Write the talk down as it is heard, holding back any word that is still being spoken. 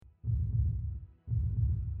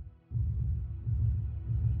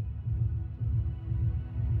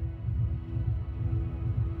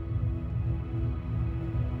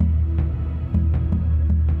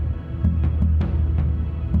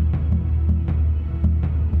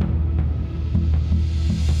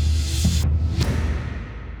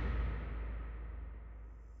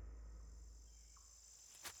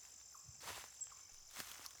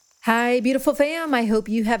Hi, beautiful fam. I hope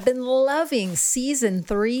you have been loving season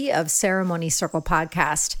 3 of Ceremony Circle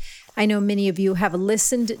podcast. I know many of you have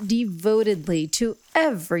listened devotedly to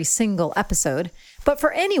every single episode, but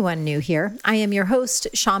for anyone new here, I am your host,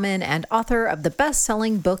 shaman, and author of the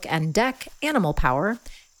best-selling book and deck, Animal Power,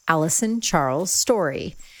 Allison Charles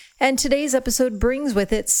Story. And today's episode brings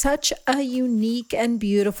with it such a unique and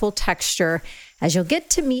beautiful texture as you'll get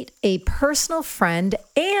to meet a personal friend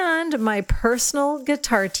and my personal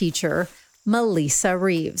guitar teacher, Melissa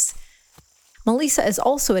Reeves. Melissa is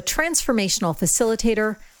also a transformational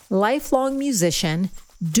facilitator, lifelong musician,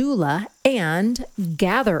 doula, and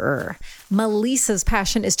gatherer. Melissa's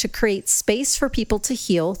passion is to create space for people to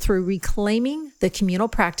heal through reclaiming the communal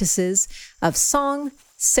practices of song,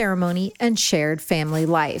 ceremony, and shared family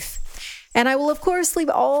life. And I will, of course, leave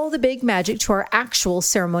all the big magic to our actual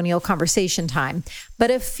ceremonial conversation time. But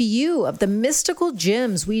a few of the mystical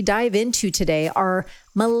gems we dive into today are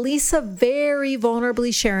Melissa very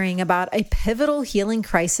vulnerably sharing about a pivotal healing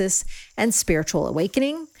crisis and spiritual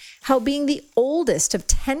awakening, how being the oldest of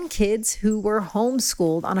 10 kids who were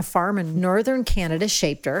homeschooled on a farm in northern Canada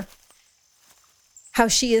shaped her, how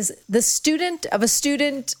she is the student of a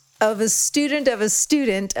student of a student of a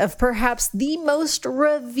student of perhaps the most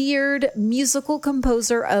revered musical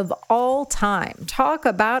composer of all time. Talk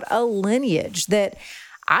about a lineage that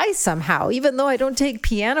I somehow, even though I don't take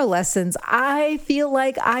piano lessons, I feel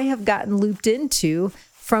like I have gotten looped into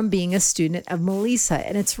from being a student of Melissa,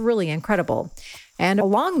 and it's really incredible. And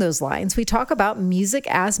along those lines, we talk about music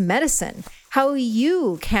as medicine, how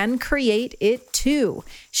you can create it too.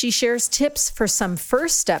 She shares tips for some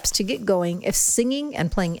first steps to get going if singing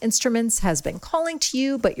and playing instruments has been calling to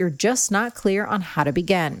you, but you're just not clear on how to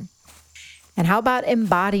begin. And how about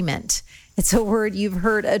embodiment? It's a word you've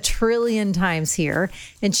heard a trillion times here,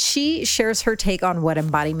 and she shares her take on what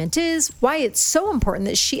embodiment is, why it's so important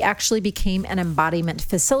that she actually became an embodiment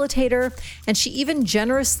facilitator, and she even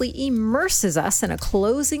generously immerses us in a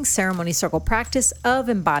closing ceremony circle practice of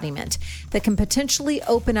embodiment that can potentially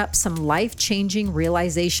open up some life-changing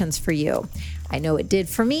realizations for you. I know it did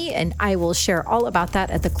for me, and I will share all about that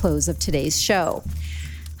at the close of today's show.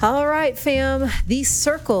 All right, fam, the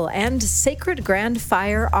circle and sacred grand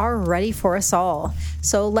fire are ready for us all.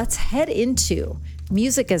 So let's head into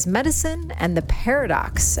music as medicine and the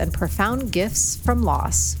paradox and profound gifts from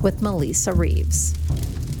loss with Melissa Reeves.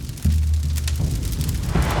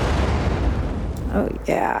 Oh,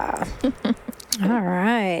 yeah. All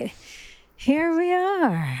right. Here we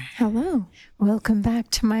are. Hello. Welcome back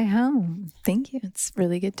to my home. Thank you. It's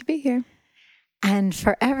really good to be here. And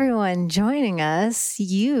for everyone joining us,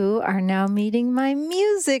 you are now meeting my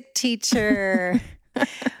music teacher.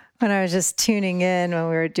 When I was just tuning in, when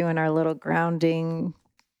we were doing our little grounding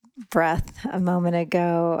breath a moment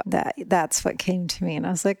ago, that's what came to me. And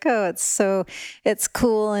I was like, oh, it's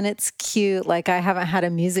cool and it's cute. Like I haven't had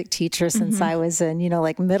a music teacher since I was in,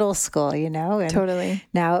 like middle school, and Totally.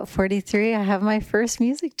 Now at 43, I have my first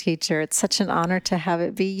music teacher. It's such an honor to have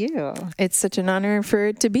it be you. It's such an honor for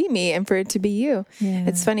it to be me and for it to be you. Yeah.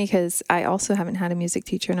 It's funny because I also haven't had a music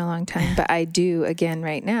teacher in a long time, but I do again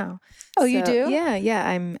right now. Oh, you do?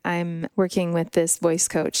 Yeah. I'm working with this voice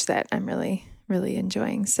coach that I'm really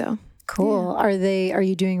enjoying. So cool. Yeah. Are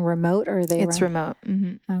you doing remote or are they? It's remote.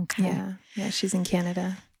 Mm-hmm. Okay. Yeah. She's in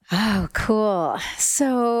Canada. Oh, cool.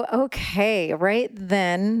 So, okay. Right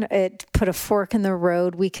then it put a fork in the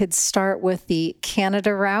road. We could start with the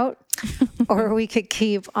Canada route or we could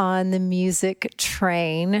keep on the music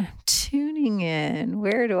train tuning in.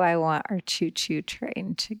 Where do I want our choo-choo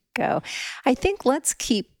train to go? I think let's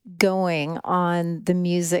keep going on the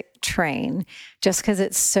music train just because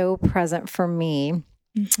it's so present for me.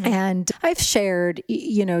 Mm-hmm. And I've shared,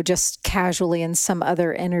 just casually in some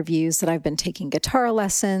other interviews that I've been taking guitar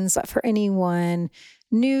lessons. But for anyone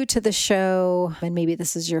new to the show, and maybe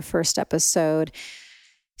this is your first episode,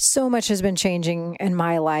 so much has been changing in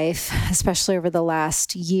my life, especially over the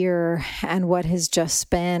last year. And what has just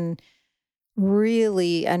been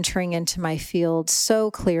really entering into my field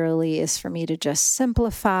so clearly is for me to just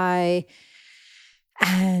simplify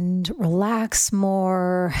and relax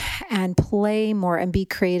more and play more and be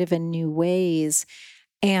creative in new ways.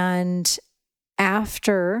 And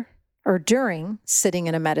after or during sitting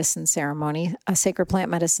in a medicine ceremony, a sacred plant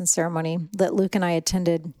medicine ceremony that Luke and I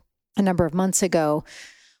attended a number of months ago,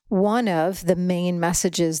 one of the main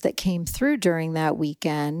messages that came through during that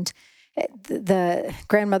weekend, the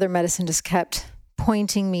grandmother medicine just kept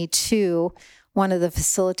pointing me to one of the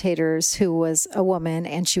facilitators who was a woman,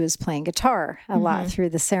 and she was playing guitar a lot through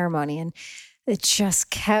the ceremony. And it just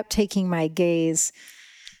kept taking my gaze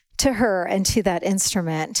to her and to that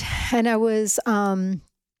instrument. And I was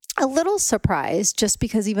a little surprised just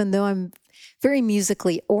because even though I'm very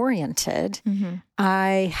musically oriented,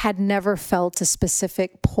 I had never felt a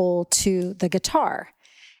specific pull to the guitar.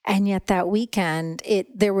 And yet that weekend,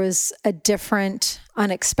 there was a different,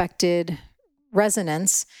 unexpected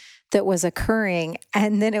resonance that was occurring.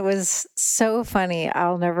 And then it was so funny.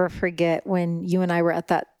 I'll never forget when you and I were at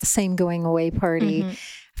that same going away party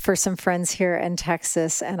for some friends here in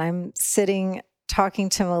Texas. And I'm sitting talking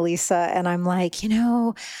to Melissa and I'm like,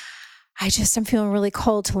 I'm feeling really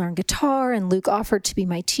called to learn guitar, and Luke offered to be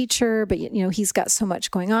my teacher, but he's got so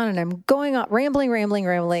much going on, and I'm going on rambling.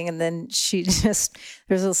 And then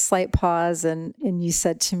there's a slight pause and you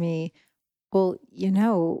said to me, well,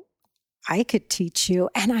 I could teach you.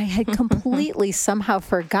 And I had completely somehow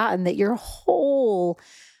forgotten that your whole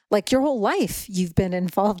life you've been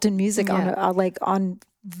involved in music on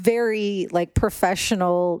very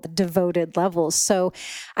professional, devoted levels. So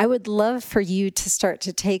I would love for you to start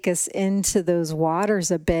to take us into those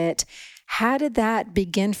waters a bit. How did that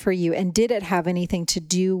begin for you? And did it have anything to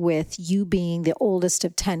do with you being the oldest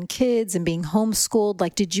of 10 kids and being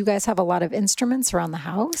homeschooled? Did you guys have a lot of instruments around the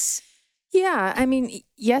house? Yeah, I mean,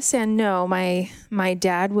 yes and no. My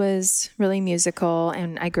dad was really musical,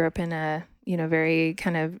 and I grew up in a very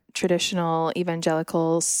kind of traditional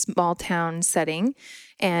evangelical small town setting.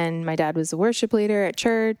 And my dad was a worship leader at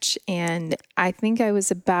church. And I think I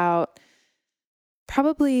was about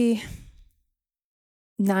probably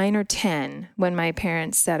 9 or 10 when my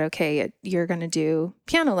parents said, okay, you're going to do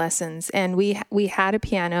piano lessons. And we had a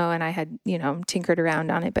piano, and I had, tinkered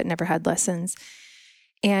around on it, but never had lessons.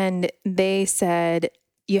 And they said,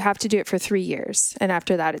 you have to do it for 3 years. And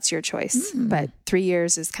after that, it's your choice. But 3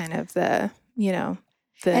 years is kind of the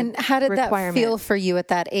And how did requirement. That feel for you at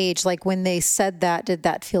that age? When they said that, did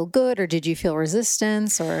that feel good, or did you feel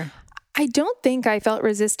resistance? Or I don't think I felt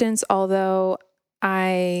resistance, although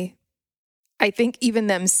I think even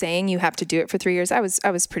them saying you have to do it for 3 years, I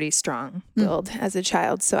was pretty strong-willed as a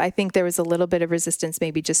child. So I think there was a little bit of resistance,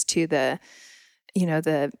 maybe just to the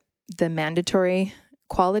mandatory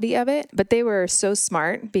quality of it. But they were so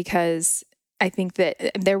smart, because I think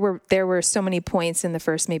that there were so many points in the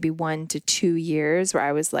first maybe 1 to 2 years where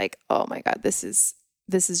I was like, oh my God, this is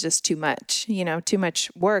just too much, too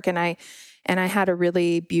much work. And I had a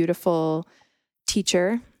really beautiful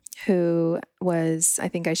teacher who was, I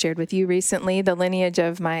think I shared with you recently, the lineage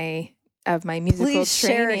of my musical Please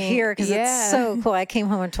training. Share it here, because it's so cool. I came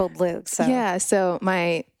home and told Luke. So yeah, so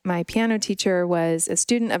my piano teacher was a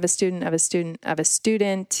student of a student of a student of a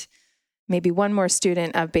student, maybe one more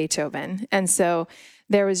student of Beethoven. And so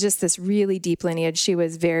there was just this really deep lineage. She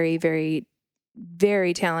was very, very,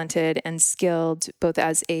 very talented and skilled, both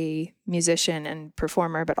as a musician and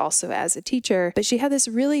performer, but also as a teacher. But she had this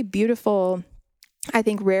really beautiful, I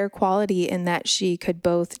think, rare quality in that she could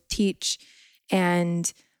both teach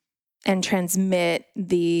and transmit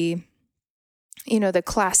the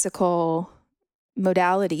classical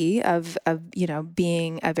modality of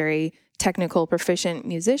being a very technical, proficient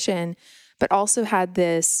musician, but also had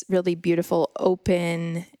this really beautiful,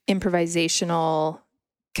 open, improvisational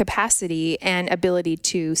capacity and ability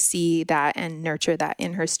to see that and nurture that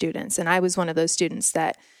in her students. And I was one of those students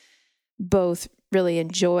that both really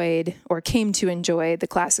enjoyed or came to enjoy the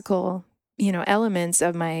classical, elements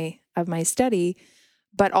of my study,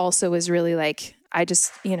 but also was really like, I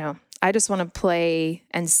just want to play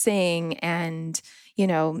and sing and,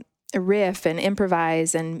 riff and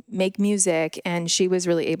improvise and make music. And she was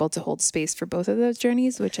really able to hold space for both of those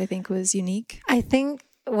journeys, which I think was unique. I think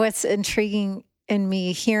what's intriguing in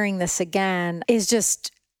me hearing this again is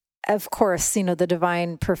just, of course, the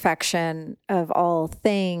divine perfection of all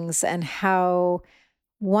things and how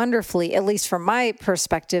wonderfully, at least from my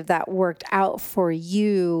perspective, that worked out for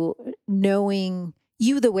you, knowing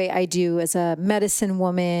you the way I do as a medicine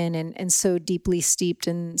woman and so deeply steeped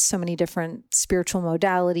in so many different spiritual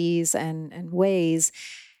modalities and ways,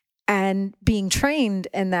 and being trained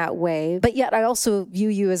in that way. But yet I also view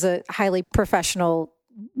you as a highly professional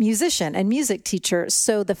musician and music teacher.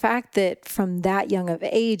 So the fact that from that young of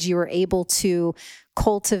age, you were able to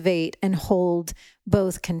cultivate and hold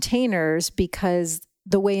both containers, because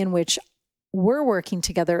the way in which we're working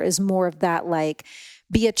together is more of that,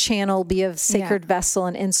 be a channel, be a sacred vessel,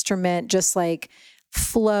 an instrument, just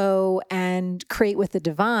flow and create with the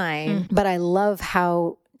divine. But I love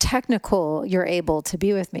how technical you're able to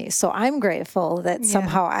be with me. So I'm grateful that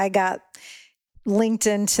somehow I got linked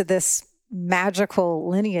into this magical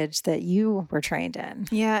lineage that you were trained in.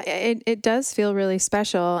 Yeah, it does feel really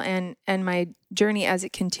special. And my journey as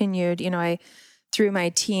it continued, through my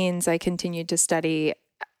teens, I continued to study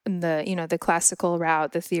the classical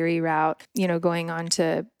route, the theory route, going on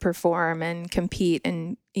to perform and compete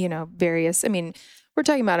and, various, we're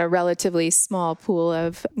talking about a relatively small pool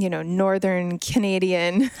of, Northern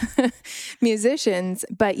Canadian musicians.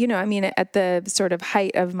 But, at the sort of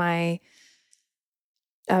height of my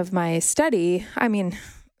study,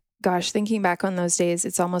 gosh, thinking back on those days,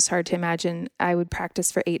 it's almost hard to imagine I would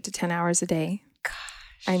practice for 8 to 10 hours a day.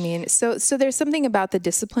 So there's something about the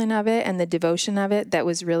discipline of it and the devotion of it that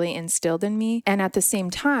was really instilled in me. And at the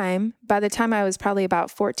same time, by the time I was probably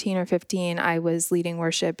about 14 or 15, I was leading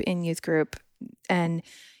worship in youth group and,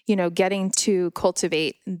 getting to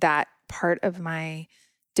cultivate that part of my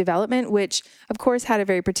development, which of course had a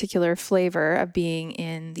very particular flavor of being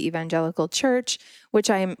in the evangelical church,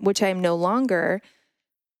 which I am no longer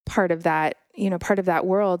part of that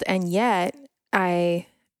world. And yet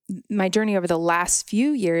my journey over the last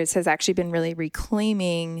few years has actually been really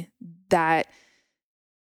reclaiming that,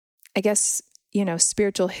 I guess,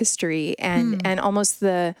 spiritual history and almost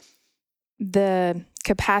the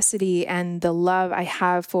capacity and the love I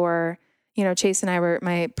have for,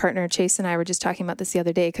 my partner Chase and I were just talking about this the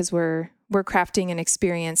other day because we're crafting an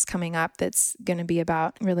experience coming up that's going to be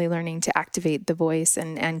about really learning to activate the voice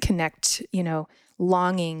and connect,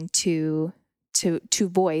 longing to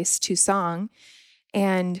voice, to song.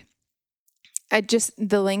 And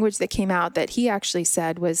the language that came out that he actually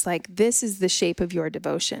said was like, this is the shape of your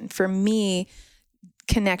devotion. For me,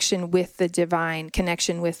 connection with the divine,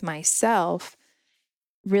 connection with myself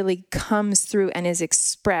really comes through and is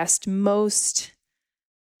expressed most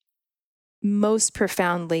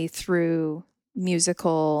profoundly through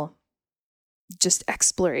musical just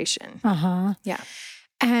exploration. Yeah.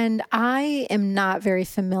 And I am not very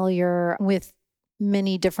familiar with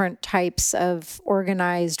many different types of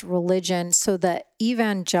organized religion. So the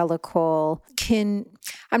evangelical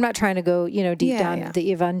I'm not trying to go, deep down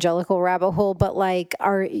the evangelical rabbit hole, but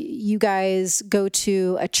are you guys go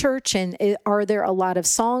to a church and are there a lot of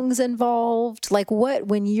songs involved?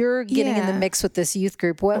 When you're getting in the mix with this youth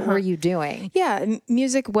group, what were you doing? Yeah,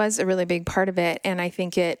 music was a really big part of it. And I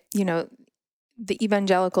think the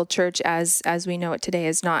evangelical church as we know it today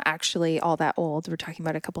is not actually all that old. We're talking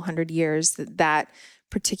about a couple hundred years that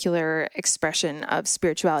particular expression of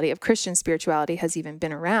spirituality, of Christian spirituality, has even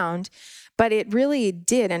been around. But it really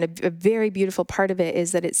did. And a very beautiful part of it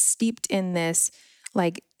is that it's steeped in this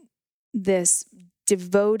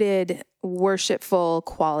devoted, worshipful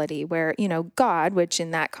quality where, God, which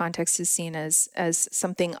in that context is seen as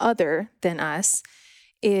something other than us,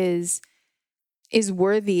 is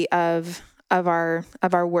worthy of our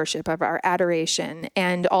worship, of our adoration,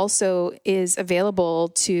 and also is available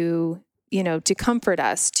to comfort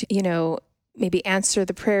us, to, maybe answer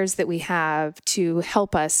the prayers that we have, to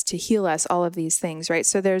help us, to heal us, all of these things, right?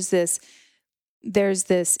 So there's this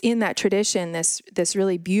in that tradition, this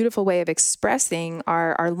really beautiful way of expressing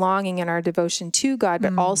our longing and our devotion to God,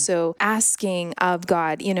 but also asking of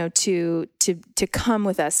God, to come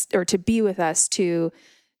with us or to be with us, to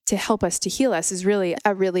help us, to heal us, is really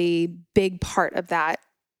a really big part of that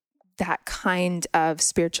kind of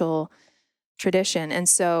spiritual tradition. And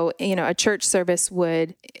so, a church service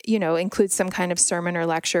would, include some kind of sermon or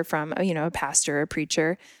lecture from, a pastor or a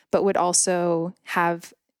preacher, but would also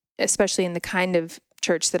have, especially in the kind of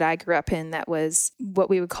church that I grew up in, that was what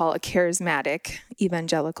we would call a charismatic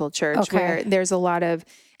evangelical church, where there's a lot of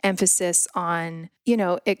emphasis on,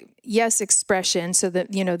 expression. So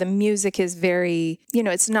that, the music is very,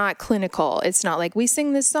 it's not clinical. It's not like we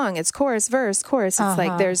sing this song, it's chorus, verse, chorus. It's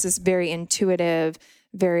like there's this very intuitive,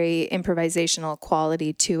 very improvisational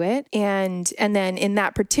quality to it. And then in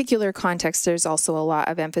that particular context, there's also a lot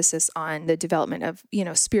of emphasis on the development of,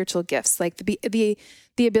 spiritual gifts, like the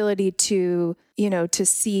ability to, to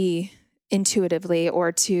see intuitively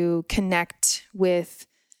or to connect with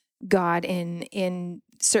God in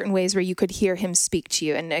certain ways where you could hear him speak to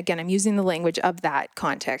you. And again, I'm using the language of that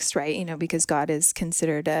context, right? Because God is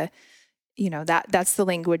considered that's the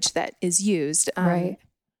language that is used. Right.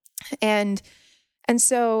 And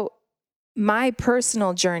so my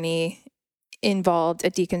personal journey involved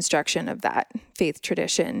a deconstruction of that faith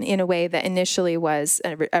tradition in a way that initially was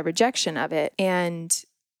a rejection of it, and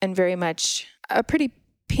very much a pretty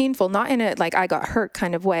painful, not in a I got hurt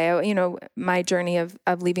kind of way. My journey of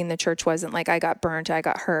leaving the church wasn't like I got burnt, I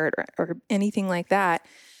got hurt or anything like that,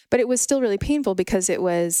 but it was still really painful because it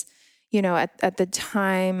was, at the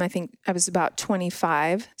time, I think I was about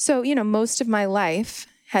 25. So, most of my life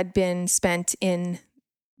had been spent in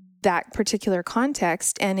that particular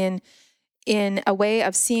context and in a way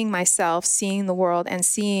of seeing myself, seeing the world, and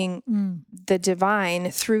seeing the divine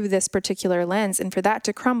through this particular lens. And for that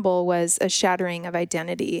to crumble was a shattering of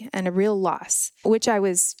identity and a real loss, which I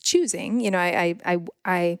was choosing. You know,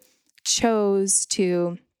 I chose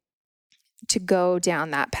to go down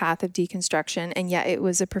that path of deconstruction, and yet it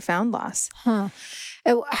was a profound loss. Huh.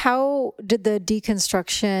 How did the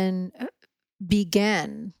deconstruction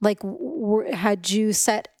begin? Like, had you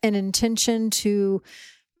set an intention to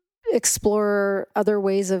explore other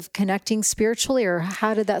ways of connecting spiritually, or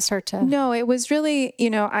how did that start to? No, it was really, you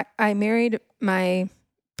know, I married my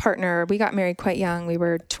partner. We got married quite young. We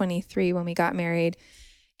were 23 when we got married.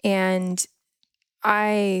 And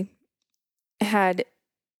I had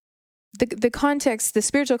the context, the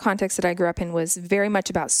spiritual context that I grew up in was very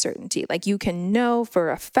much about certainty. Like, you can know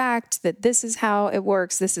for a fact that this is how it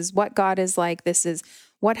works. This is what God is like. This is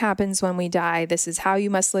what happens when we die. This is how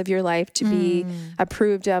you must live your life to be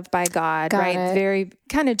approved of by God, Got right? it. Very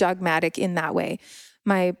kind of dogmatic in that way.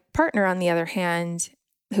 My partner, on the other hand,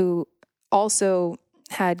 who also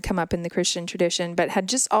had come up in the Christian tradition, but had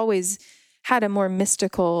just always had a more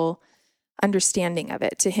mystical understanding of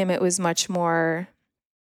it. To him, it was much more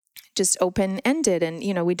just open-ended. And,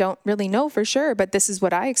 you know, we don't really know for sure, but this is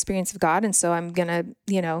what I experience of God. And so I'm going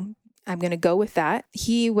to go with that.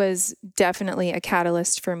 He was definitely a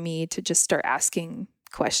catalyst for me to just start asking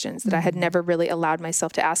questions that I had never really allowed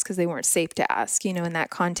myself to ask because they weren't safe to ask. You know, in that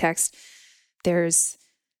context, there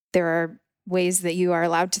are ways that you are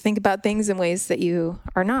allowed to think about things and ways that you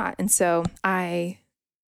are not. And so I,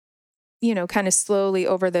 you know, kind of slowly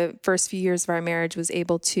over the first few years of our marriage was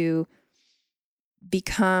able to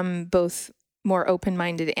become both more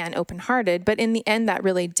open-minded and open-hearted. But in the end, that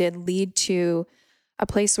really did lead to a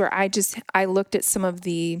place where I looked at some of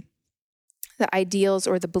the ideals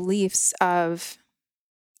or the beliefs of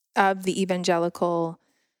the evangelical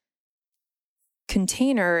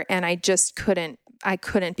container, and I just couldn't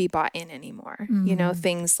be bought in anymore. You know,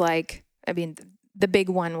 things like, I mean, the big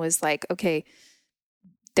one was like, okay,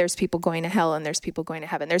 there's people going to hell and there's people going to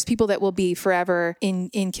heaven. There's people that will be forever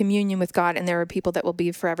in communion with God, and there are people that will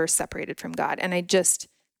be forever separated from God. And I just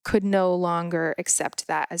could no longer accept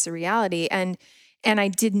that as a reality. And I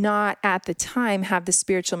did not at the time have the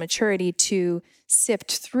spiritual maturity to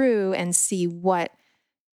sift through and see what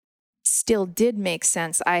still did make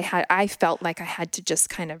sense. I felt like I had to just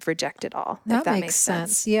kind of reject it all. That makes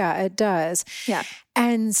sense. Yeah, it does. Yeah.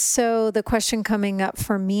 And so the question coming up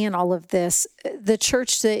for me in all of this, the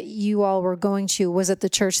church that you all were going to, was it the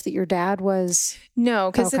church that your dad was?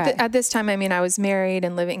 No, because Okay. at this time, I mean, I was married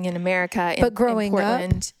and living in America. But growing in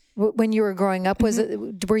Portland. up, when you were growing up,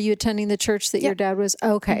 were you attending the church that your dad was?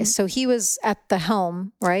 Okay. So he was at the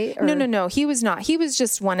helm, right? Or? No, he was not. He was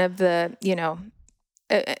just one of the, you know,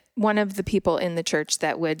 one of the people in the church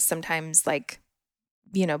that would sometimes, like,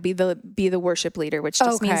 you know, be the worship leader, which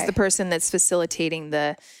just means the person that's facilitating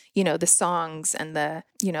the, you know, the songs and the,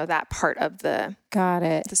 you know, that part of the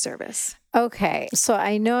service. Okay. So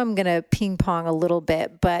I know I'm going to ping pong a little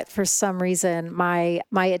bit, but for some reason, my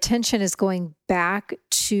attention is going back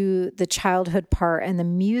to the childhood part and the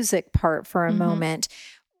music part for a moment.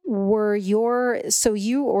 So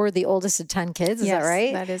you were the oldest of 10 kids, is that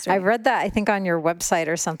right? That is right. I read that, I think, on your website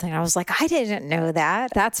or something. I was like, I didn't know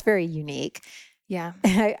that. That's very unique. Yeah.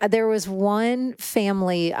 There was one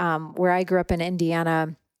family where I grew up in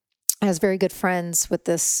Indiana. I was very good friends with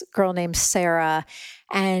this girl named Sarah,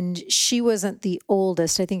 and she wasn't the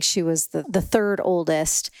oldest. I think she was the third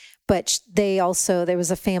oldest, but there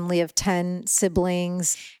was a family of 10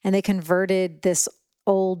 siblings, and they converted this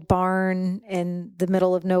old barn in the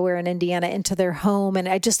middle of nowhere in Indiana into their home. And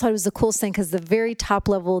I just thought it was the coolest thing because the very top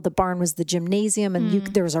level of the barn was the gymnasium, and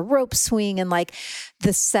there was a rope swing, and like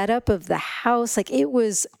the setup of the house, like it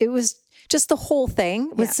was just the whole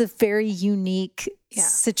thing was a very unique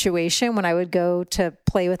situation when I would go to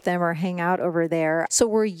play with them or hang out over there. So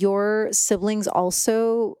were your siblings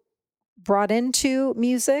also brought into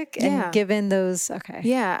music and given those? Okay.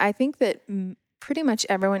 Yeah. I think that pretty much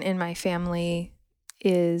everyone in my family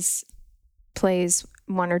plays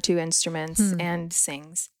one or two instruments and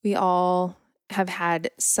sings. We all have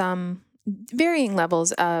had some varying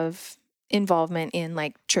levels of involvement in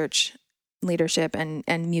like church leadership and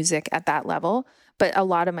music at that level, but a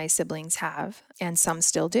lot of my siblings have, and some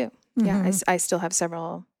still do. Yeah, I still have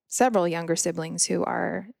several younger siblings who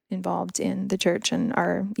are involved in the church and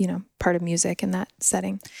are, you know, part of music in that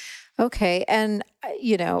setting. Okay. And,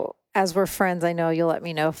 you know, as we're friends, I know you'll let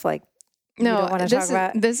me know if like No, don't want to talk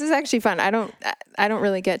about? This is actually fun. I don't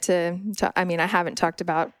really get to talk. I mean, I haven't talked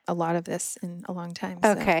about a lot of this in a long time.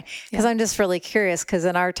 So, okay. Because I'm just really curious, because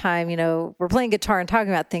in our time, we're playing guitar and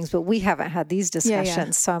talking about things, but we haven't had these discussions.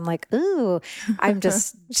 Yeah. So I'm like, ooh, I'm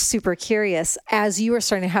just super curious. As you were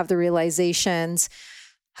starting to have the realizations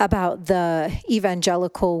about the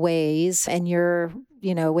evangelical ways, and you're,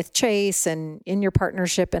 with Chase and in your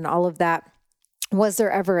partnership and all of that, was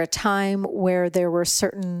there ever a time where there were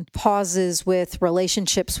certain pauses with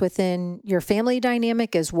relationships within your family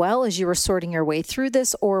dynamic as well as you were sorting your way through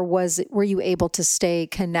this? Or were you able to stay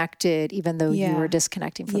connected even though you were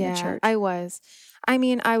disconnecting from the church? I was. I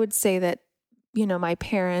mean, I would say that, my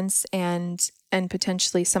parents and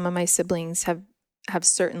potentially some of my siblings have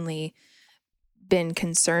certainly been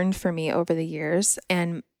concerned for me over the years.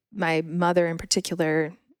 And my mother in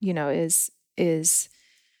particular,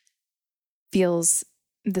 feels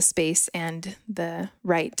the space and the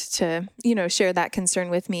right to, share that concern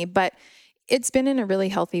with me. But it's been in a really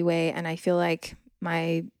healthy way. And I feel like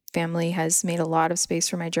my family has made a lot of space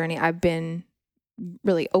for my journey. I've been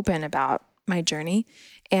really open about my journey,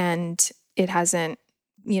 and it hasn't,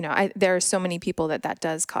 there are so many people that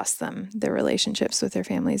does cost them their relationships with their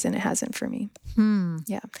families, and it hasn't for me.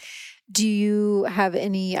 Yeah. Do you have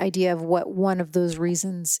any idea of what one of those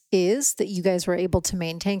reasons is that you guys were able to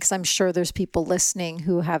maintain? Because I'm sure there's people listening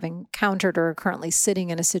who have encountered or are currently sitting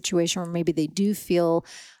in a situation where maybe they do feel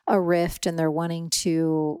a rift and they're wanting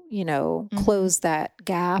to, close that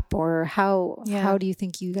gap. Or how do you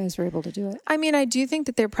think you guys were able to do it? I mean, I do think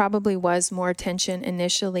that there probably was more tension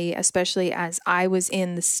initially, especially as I was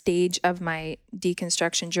in the stage of my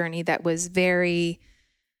deconstruction journey that was very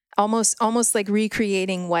almost like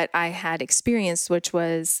recreating what I had experienced, which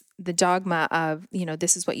was the dogma of,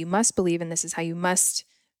 this is what you must believe and this is how you must,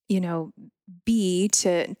 be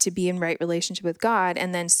to be in right relationship with God,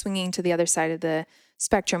 and then swinging to the other side of the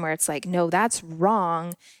spectrum where it's like, no, that's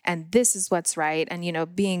wrong and this is what's right,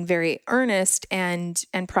 and being very earnest and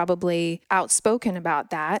probably outspoken about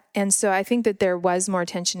that. And so I think that there was more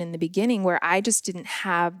tension in the beginning where I just didn't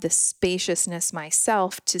have the spaciousness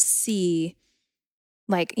myself to see,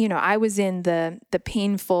 like, I was in the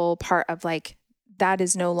painful part of like, that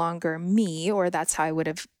is no longer me, or that's how I would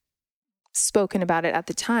have spoken about it at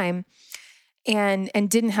the time, and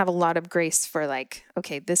didn't have a lot of grace for like,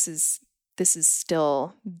 okay, this is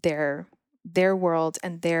still their world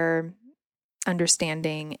and their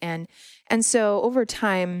understanding. And so over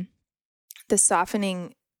time, the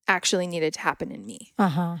softening actually needed to happen in me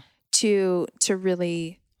to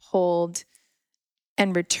really hold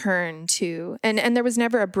and return to, and there was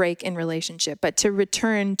never a break in relationship, but to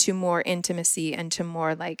return to more intimacy and to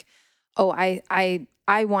more like, oh,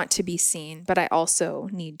 I want to be seen, but I also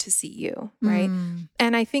need to see you, right?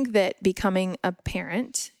 And I think that becoming a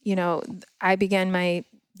parent, I began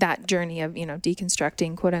that journey of,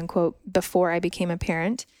 deconstructing, quote unquote, before I became a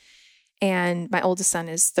parent. And my oldest son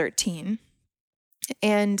is 13.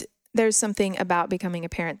 And there's something about becoming a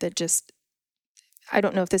parent that just, I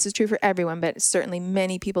don't know if this is true for everyone, but certainly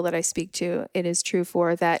many people that I speak to, it is true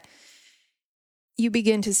for, that you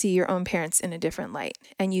begin to see your own parents in a different light,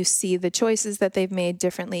 and you see the choices that they've made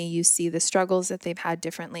differently. You see the struggles that they've had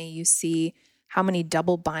differently. You see how many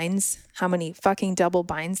fucking double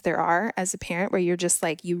binds there are as a parent, where you're just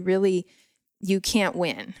like, you can't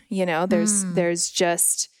win. There's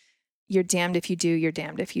just, you're damned if you do, you're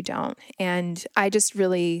damned if you don't. And I just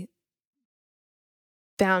really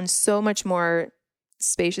found so much more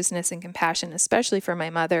spaciousness and compassion, especially for my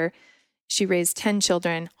mother. She raised 10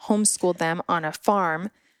 children, homeschooled them on a farm,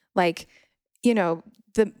 like,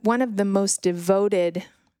 one of the most devoted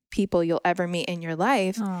people you'll ever meet in your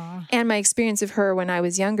life. Aww. And my experience of her when I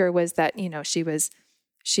was younger was that, she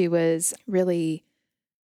was really,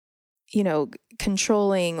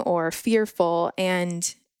 controlling or fearful.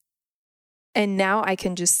 And now I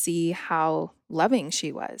can just see how loving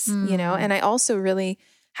she was, and I also really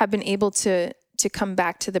have been able to come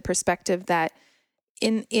back to the perspective that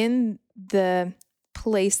in the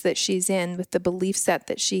place that she's in, with the belief set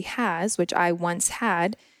that she has, which I once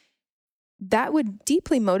had, that would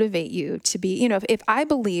deeply motivate you to be, if I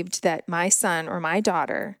believed that my son or my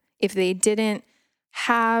daughter, if they didn't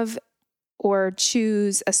have or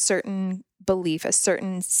choose a certain belief, a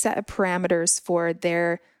certain set of parameters for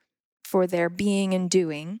their being and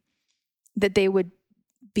doing, that they would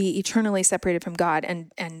be eternally separated from God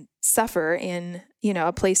and suffer in,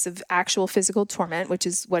 a place of actual physical torment, which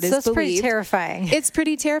is what is believed. That's pretty terrifying. It's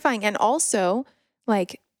pretty terrifying. And also,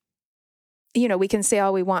 like, we can say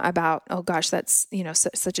all we want about, oh gosh, that's,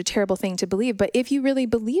 such a terrible thing to believe. But if you really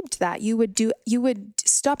believed that, you would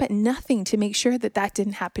stop at nothing to make sure that that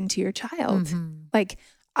didn't happen to your child. Mm-hmm. Like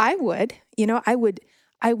I would,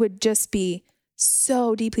 I would just be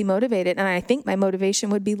so deeply motivated. And I think my motivation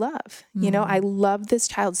would be love. Mm-hmm. I love this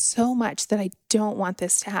child so much that I don't want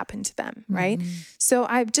this to happen to them. Right. So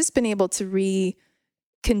I've just been able to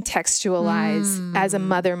recontextualize as a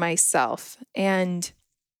mother myself. And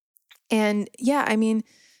yeah, I mean,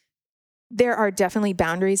 there are definitely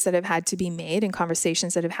boundaries that have had to be made and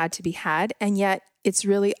conversations that have had to be had. And yet it's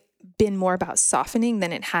really been more about softening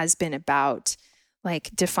than it has been about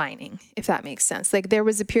like defining, if that makes sense. Like there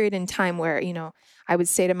was a period in time where, I would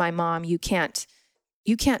say to my mom, you can't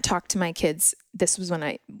talk to my kids. This was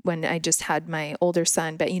when I just had my older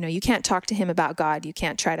son, but you can't talk to him about God. You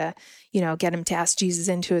can't try to, get him to ask Jesus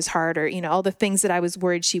into his heart or, all the things that I was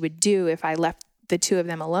worried she would do if I left the two of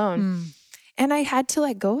them alone. And I had to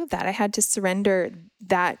let go of that. I had to surrender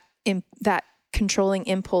that controlling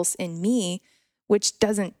impulse in me, which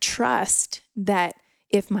doesn't trust that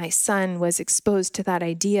if my son was exposed to that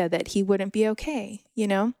idea that he wouldn't be okay,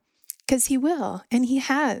 because he will, and he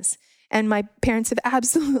has. And my parents have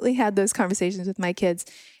absolutely had those conversations with my kids,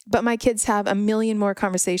 but my kids have a million more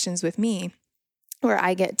conversations with me where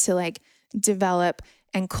I get to like develop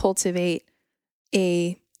and cultivate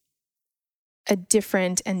a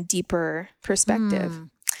different and deeper perspective.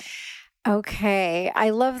 Okay. I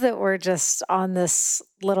love that we're just on this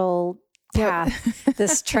little path,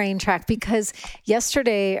 this train track, because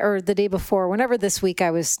yesterday or the day before, whenever this week, I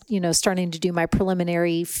was, starting to do my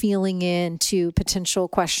preliminary feeling into potential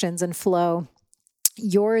questions and flow.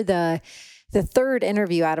 You're the third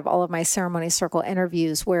interview out of all of my Ceremony Circle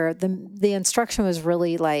interviews where the instruction was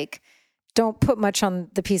really like, don't put much on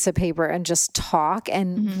the piece of paper and just talk.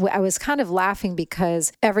 And I was kind of laughing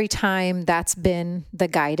because every time that's been the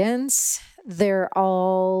guidance, they're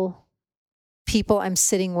all people I'm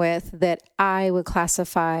sitting with that I would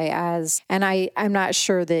classify as, and I'm not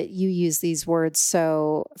sure that you use these words,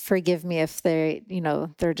 so forgive me if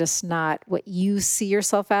they're just not what you see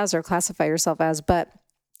yourself as or classify yourself as, but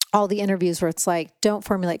all the interviews where it's like, don't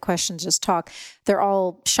formulate questions, just talk. They're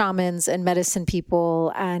all shamans and medicine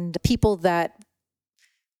people and people that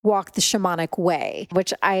walk the shamanic way,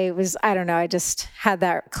 which I don't know, I just had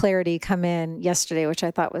that clarity come in yesterday, which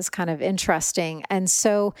I thought was kind of interesting. And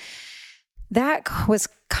so that was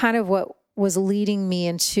kind of what was leading me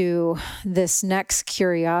into this next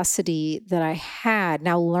curiosity that I had,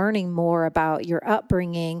 now learning more about your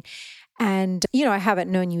upbringing. And, I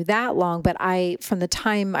haven't known you that long, but from the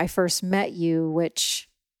time I first met you,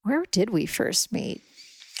 where did we first meet?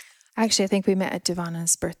 Actually, I think we met at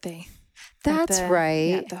Devana's birthday. That's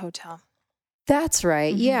right. At the hotel. That's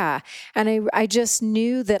right. Mm-hmm. Yeah. And I just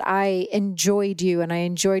knew that I enjoyed you and I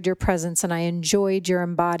enjoyed your presence and I enjoyed your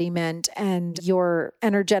embodiment and your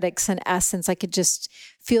energetics and essence. I could just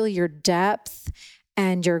feel your depth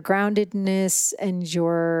and your groundedness and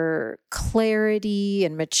your clarity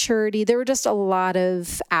and maturity. There were just a lot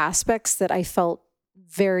of aspects that I felt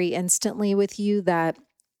very instantly with you that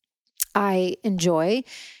I enjoy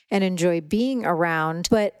and enjoy being around.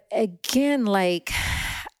 But again, like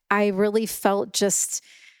I really felt just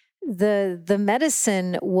the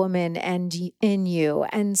medicine woman and in you.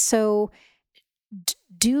 And so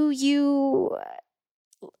do you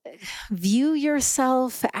view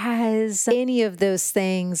yourself as any of those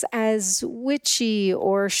things, as witchy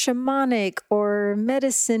or shamanic or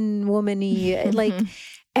medicine womany? Like,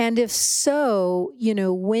 and if so,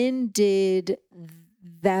 when did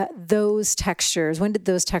those textures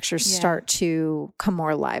start to come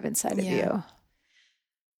more alive inside of you?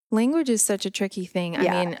 Language is such a tricky thing.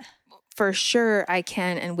 I mean, for sure I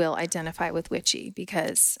can and will identify with witchy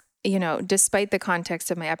because, despite the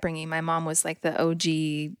context of my upbringing, my mom was like the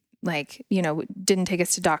OG, like, didn't take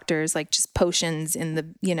us to doctors, like just potions in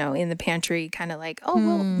the pantry, kind of like, oh,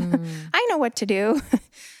 well, I know what to do.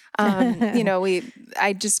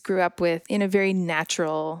 I just grew up in a very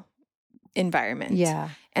natural environment. Yeah.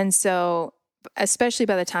 And so, especially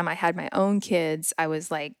by the time I had my own kids, I was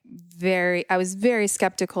very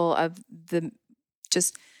skeptical of the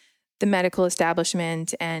medical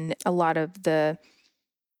establishment and a lot of the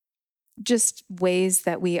just ways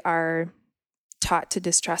that we are taught to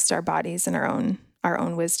distrust our bodies and our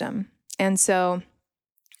own wisdom. And so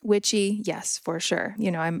witchy, yes, for sure.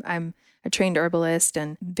 I'm a trained herbalist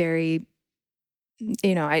and very,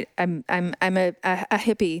 I'm a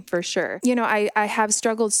hippie for sure. I have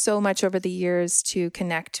struggled so much over the years to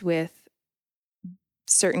connect with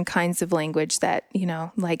certain kinds of language that,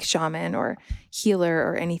 like shaman or healer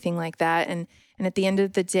or anything like that. And And at the end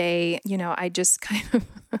of the day, I just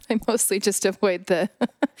I mostly just avoid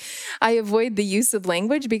I avoid the use of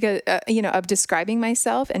language because, of describing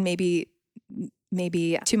myself, and maybe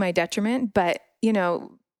to my detriment. But,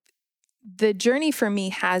 the journey for me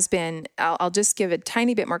has been, I'll just give a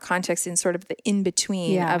tiny bit more context in sort of the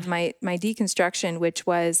in-between of my deconstruction, which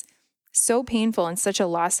was so painful and such a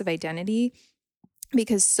loss of identity,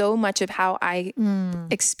 because so much of how I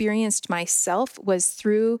experienced myself was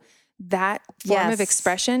through that form of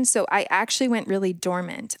expression. So I actually went really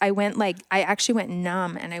dormant. I actually went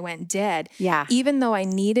numb and I went dead. Yeah. Even though I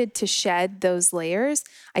needed to shed those layers,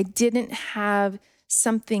 I didn't have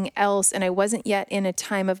something else. And I wasn't yet in a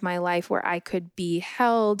time of my life where I could be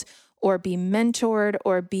held or be mentored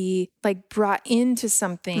or be like brought into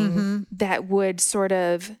something that would sort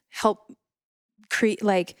of help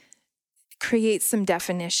create some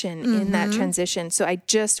definition in that transition. So I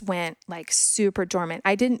just went like super dormant.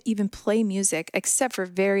 I didn't even play music except for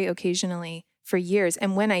very occasionally for years.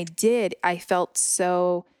 And when I did, I felt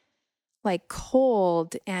so like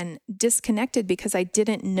cold and disconnected because I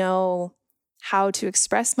didn't know how to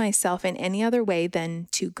express myself in any other way than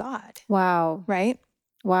to God. Wow. Right?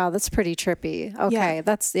 Wow, that's pretty trippy. Okay, Yeah.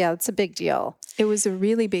 that's a big deal. It was a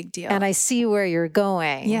really big deal. And I see where you're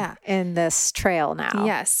going in this trail now.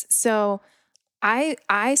 Yes. So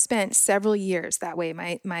I spent several years that way.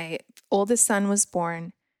 My oldest son was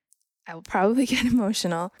born. I will probably get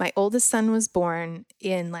emotional. My oldest son was born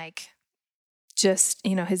in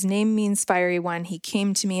his name means fiery one. He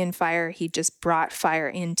came to me in fire. He just brought fire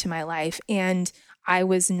into my life. And I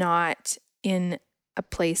was not in a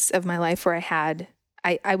place of my life where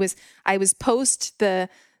I was post the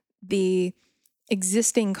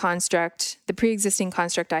existing construct, the pre-existing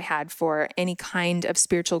construct I had for any kind of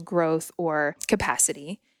spiritual growth or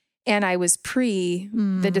capacity. And I was pre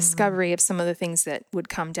the discovery of some of the things that would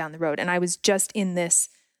come down the road. And I was just in this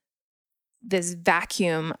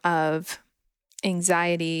vacuum of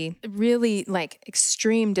anxiety, really like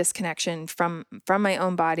extreme disconnection from my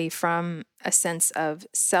own body, from a sense of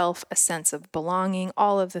self, a sense of belonging,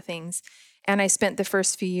 all of the things. And I spent the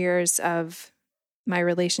first few years of my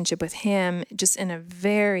relationship with him just in a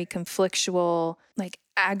very conflictual, like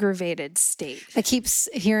aggravated state. I keep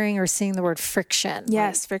hearing or seeing the word friction.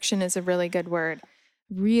 Yes, friction is a really good word.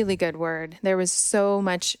 Really good word. There was so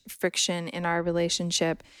much friction in our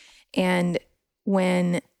relationship. And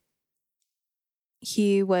when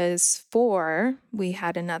he was 4, we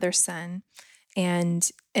had another son. And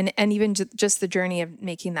even just the journey of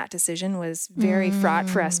making that decision was very fraught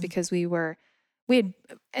for us because this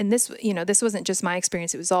wasn't just my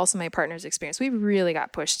experience. It was also my partner's experience. We really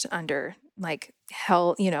got pushed under, like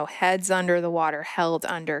held, heads under the water, held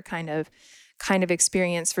under kind of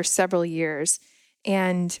experience for several years.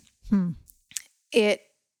 And it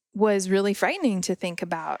was really frightening to think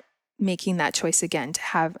about making that choice again to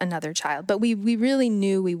have another child. But we really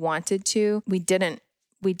knew we wanted to. We didn't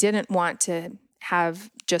want to have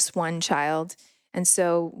just one child. And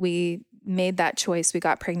so we made that choice. We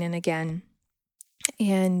got pregnant again.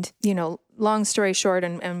 And, long story short,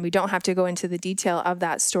 and we don't have to go into the detail of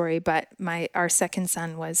that story, but our second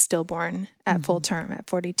son was stillborn at full term at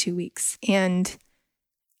 42 weeks. And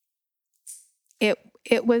it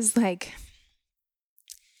was the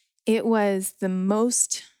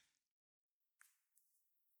most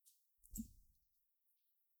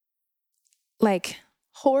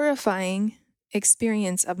horrifying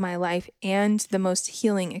experience of my life and the most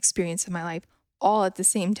healing experience of my life all at the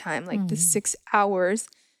same time. The 6 hours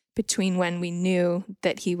between when we knew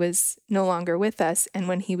that he was no longer with us and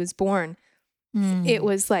when he was born, it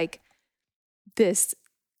was like this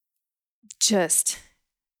just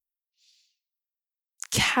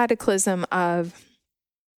cataclysm of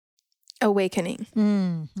awakening.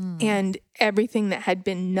 And everything that had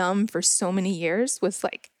been numb for so many years was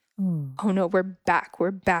like, oh no, we're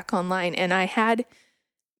back online. And I had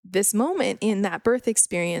this moment in that birth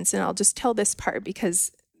experience, and I'll just tell this part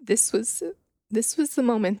because this was the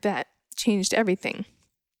moment that changed everything.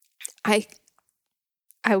 I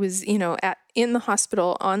was, in the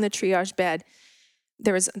hospital on the triage bed.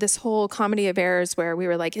 There was this whole comedy of errors where we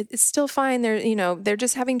were like, it's still fine. They're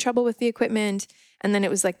just having trouble with the equipment. And then it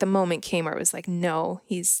was like the moment came where it was like, no,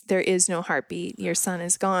 there is no heartbeat. Your son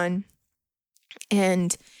is gone.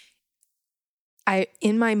 And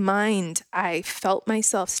in my mind, I felt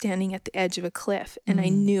myself standing at the edge of a cliff, and I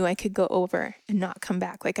knew I could go over and not come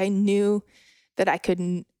back. Like I knew that I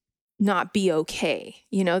could not be okay,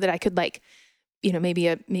 that I could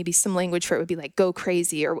maybe some language for it would be like, go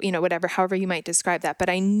crazy or, whatever, however you might describe that. But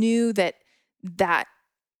I knew that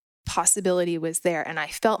possibility was there. And I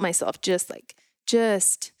felt myself just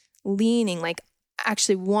leaning, like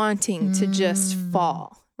actually wanting to just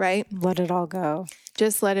fall, right? Let it all go.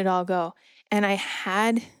 Just let it all go. And I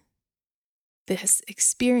had this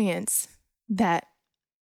experience that,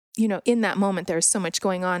 you know, in that moment there was so much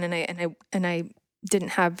going on, and I didn't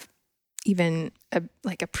have even a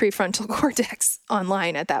prefrontal cortex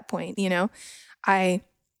online at that point, you know. I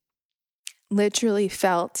literally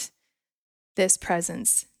felt this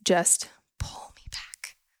presence just pull me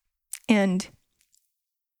back. And,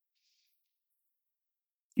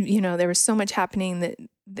 you know, there was so much happening that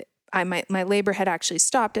my labor had actually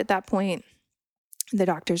stopped at that point. The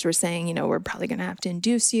doctors were saying, you know, we're probably going to have to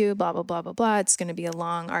induce you, blah, blah, blah, blah, blah. It's going to be a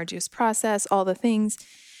long, arduous process, all the things.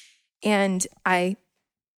 And I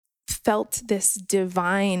felt this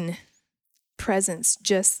divine presence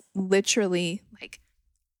just literally like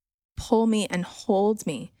pull me and hold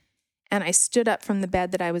me. And I stood up from the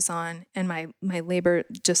bed that I was on, and my labor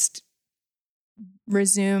just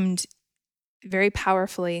resumed very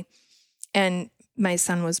powerfully. And my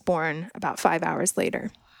son was born about 5 hours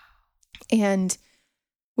later. And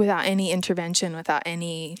without any intervention, without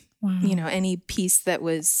any, you know, any piece that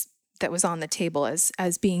was on the table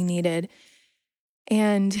as being needed.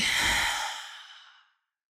 And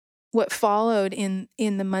what followed in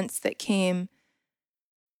the months that came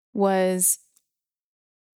was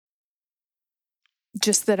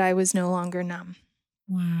just that I was no longer numb.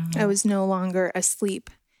 Wow. I was no longer asleep.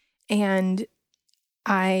 And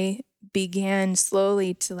I began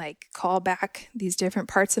slowly to like call back these different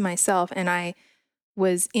parts of myself. And I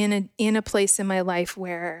was in a place in my life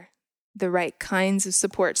where the right kinds of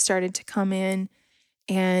support started to come in.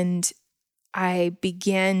 And I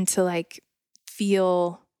began to like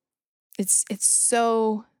feel, it's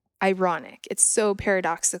so ironic. It's so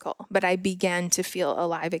paradoxical, but I began to feel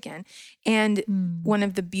alive again. And one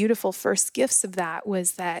of the beautiful first gifts of that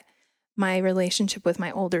was that my relationship with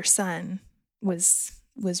my older son was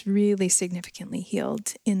really significantly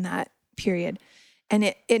healed in that period.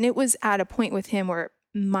 And it was at a point with him where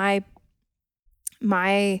my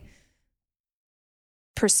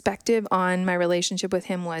perspective on my relationship with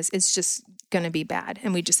him was, it's just going to be bad,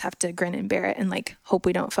 and we just have to grin and bear it and like hope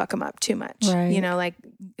we don't fuck him up too much. Right. You know, like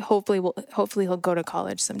hopefully he'll go to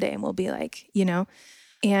college someday and we'll be like, you know,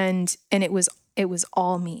 and it was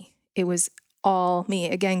all me. It was all me.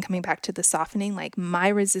 Again, coming back to the softening, like my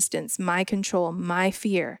resistance, my control, my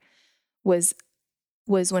fear was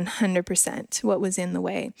 100% what was in the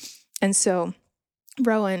way. And so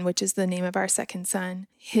Rowan, which is the name of our second son,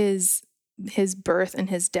 his birth and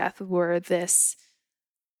his death were this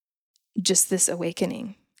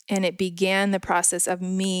awakening. And it began the process of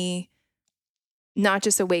me not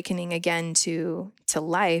just awakening again to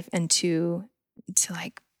life and to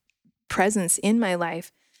like presence in my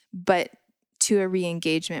life, but to a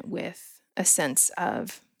re-engagement with a sense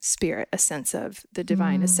of spirit, a sense of the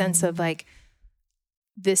divine, a sense of like,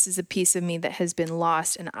 this is a piece of me that has been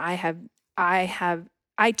lost, and I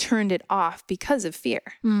turned it off because of fear.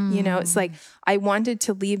 You know, it's like I wanted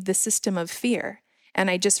to leave the system of fear,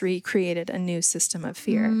 and I just recreated a new system of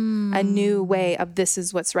fear, a new way of this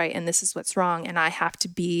is what's right and this is what's wrong, and I have to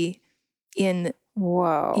be in.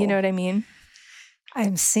 Whoa. You know what I mean?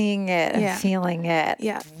 I'm seeing it and feeling it.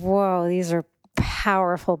 Yeah. Whoa, these are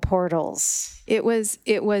powerful portals. It was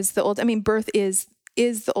the old. I mean, birth is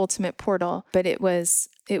the ultimate portal, but it was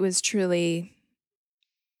truly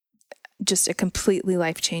just a completely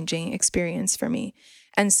life-changing experience for me.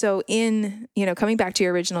 And so coming back to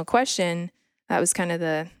your original question, that was kind of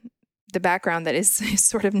the background that is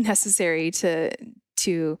sort of necessary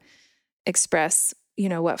to express, you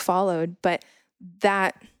know, what followed. But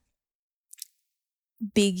that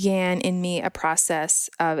began in me a process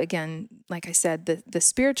of, again, like I said, the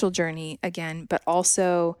spiritual journey again, but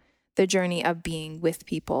also the journey of being with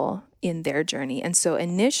people in their journey. And so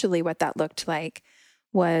initially what that looked like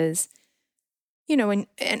was, you know,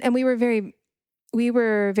 and we were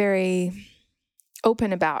very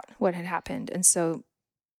open about what had happened. And so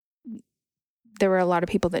there were a lot of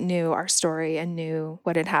people that knew our story and knew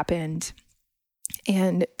what had happened.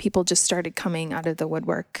 And people just started coming out of the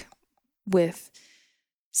woodwork with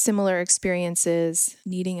similar experiences,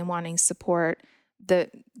 needing and wanting support.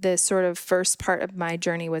 The sort of first part of my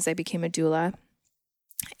journey was I became a doula,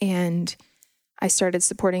 and I started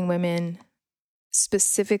supporting women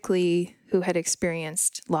specifically who had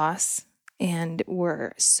experienced loss and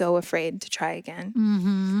were so afraid to try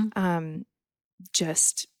again.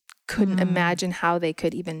 Just couldn't imagine how they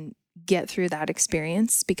could even get through that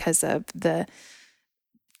experience because of the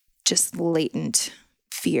just latent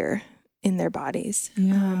fear in their bodies.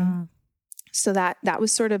 Yeah. So that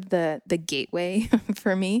was sort of the gateway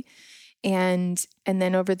for me. And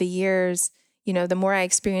then over the years, the more I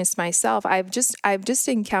experienced myself, I've just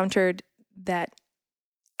encountered that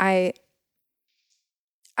I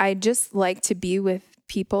just like to be with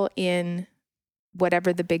people in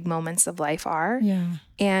whatever the big moments of life are. Yeah.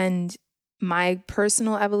 And my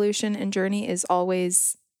personal evolution and journey is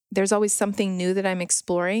there's always something new that I'm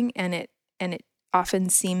exploring, and it often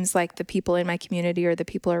seems like the people in my community or the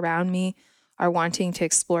people around me are wanting to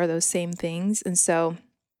explore those same things. And so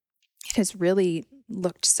it has really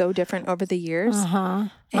looked so different over the years.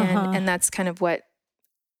 And that's kind of what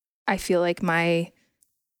I feel like my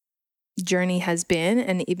journey has been,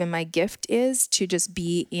 and even my gift is to just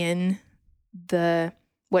be in the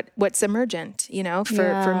what's emergent,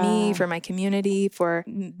 for me, for my community, for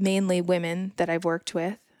mainly women that I've worked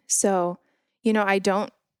with. So, I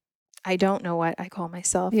don't know what I call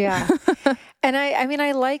myself. Yeah. And I mean,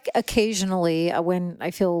 I like occasionally when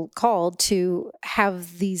I feel called to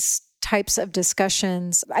have these types of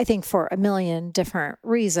discussions, I think for a million different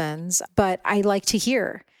reasons, but I like to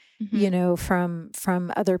hear,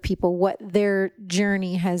 from other people what their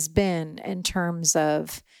journey has been in terms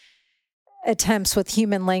of attempts with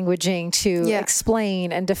human languaging to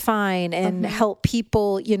explain and define and help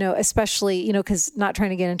people, especially, because not trying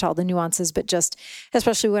to get into all the nuances, but just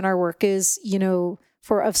especially when our work is,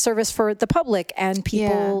 of service for the public, and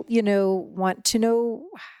people, want to know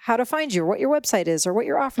how to find you, or what your website is, or what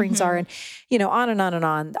your offerings are, and, on and on and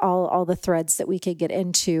on, all the threads that we could get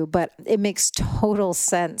into. But it makes total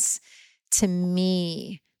sense to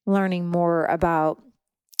me learning more about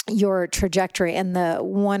your trajectory and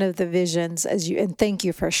one of the visions and thank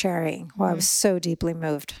you for sharing. Well, I was so deeply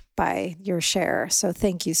moved by your share. So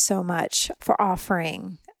thank you so much for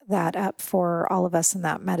offering that up for all of us in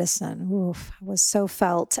that medicine. Oof, was so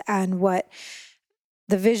felt. And what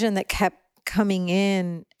the vision that kept coming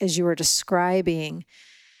in as you were describing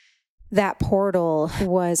that portal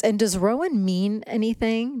was, and does Rowan mean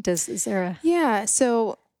anything? Is there a... Yeah.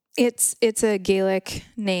 So it's a Gaelic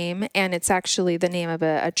name, and it's actually the name of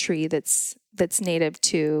a tree that's native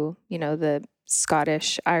to, the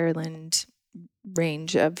Scottish Ireland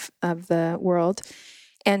range of the world.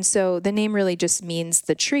 And so the name really just means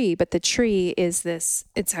the tree, but the tree is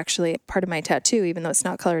it's actually part of my tattoo, even though it's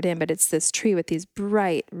not colored in, but it's this tree with these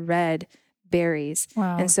bright red berries.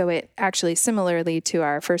 Wow. And so it actually, similarly to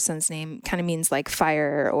our first son's name, kind of means like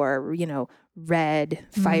fire, or, red,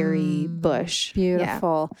 fiery bush.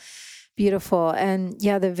 Beautiful. Yeah. Beautiful. And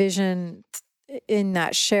the vision in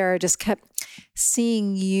that share, just kept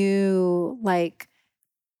seeing you like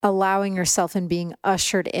allowing yourself and being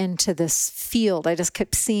ushered into this field. I just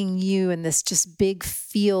kept seeing you in this just big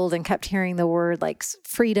field, and kept hearing the word like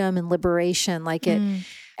freedom and liberation, like it.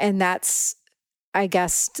 And that's, I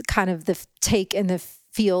guess, kind of the take in the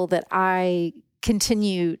field that I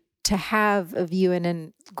continue to have of you, and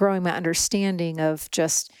in growing my understanding of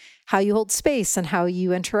just how you hold space and how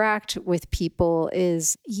you interact with people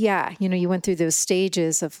is, you went through those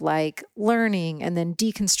stages of like learning, and then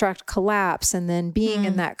deconstruct, collapse, and then being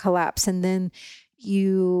in that collapse. And then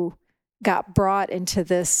you got brought into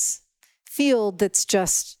this field that's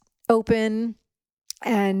just open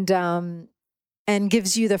and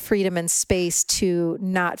gives you the freedom and space to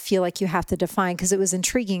not feel like you have to define, because it was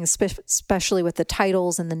intriguing, especially with the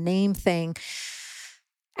titles and the name thing.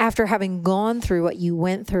 After having gone through what you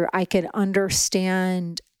went through, I could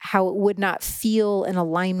understand how it would not feel in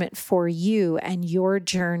alignment for you and your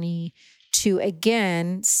journey to,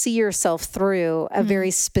 again, see yourself through a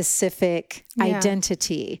very specific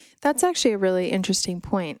identity. That's actually a really interesting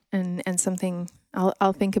point, and something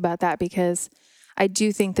I'll think about that, because I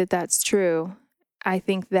do think that that's true. I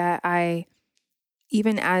think that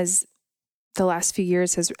even as the last few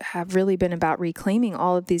years have really been about reclaiming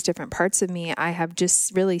all of these different parts of me, I have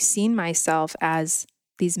just really seen myself as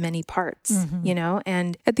these many parts,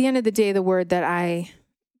 and at the end of the day, the word that I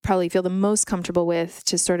probably feel the most comfortable with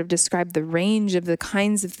to sort of describe the range of the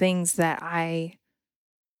kinds of things that I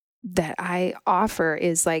offer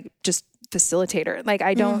is like just facilitator. Like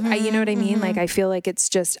I don't, you know what I mean? Like I feel like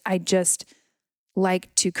I just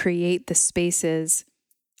like to create the spaces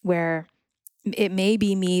where it may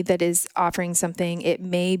be me that is offering something. It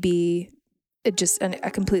may be just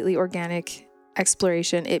a completely organic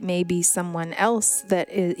exploration. It may be someone else that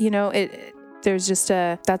is,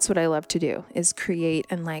 that's what I love to do, is create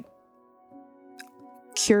and like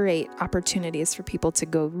curate opportunities for people to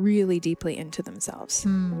go really deeply into themselves.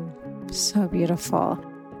 So beautiful.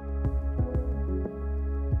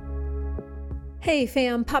 Hey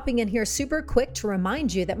fam, popping in here super quick to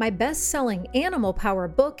remind you that my best-selling Animal Power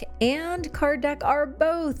book and card deck are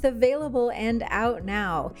both available and out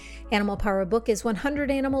now. Animal Power book is 100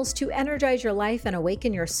 animals to energize your life and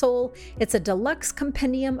awaken your soul. It's a deluxe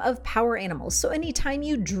compendium of power animals, so anytime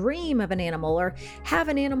you dream of an animal or have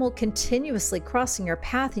an animal continuously crossing your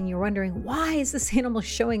path and you're wondering, why is this animal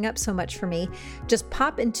showing up so much for me? Just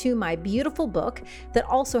pop into my beautiful book that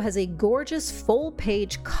also has a gorgeous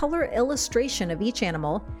full-page color illustration of each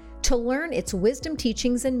animal to learn its wisdom,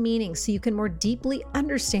 teachings, and meanings so you can more deeply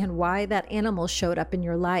understand why that animal showed up in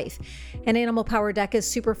your life. An Animal Power deck is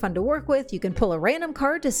super fun to work with. You can pull a random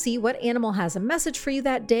card to see what animal has a message for you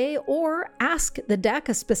that day, or ask the deck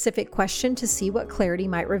a specific question to see what clarity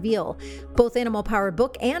might reveal. Both Animal Power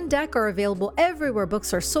book and deck are available everywhere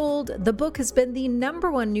books are sold. The book has been the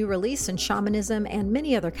 #1 new release in shamanism and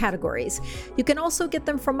many other categories. You can also get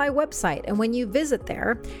them from my website, and when you visit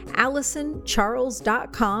there,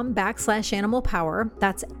 AllisonCharles.com/Animal Power.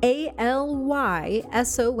 That's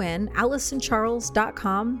ALYSON,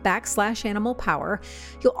 AllisonCharles.com/Animal Power.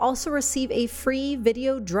 You'll also receive a free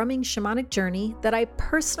video drumming shamanic journey that I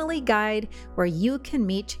personally guide where you can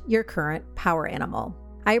meet your current power animal.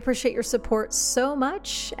 I appreciate your support so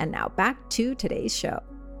much. And now back to today's show.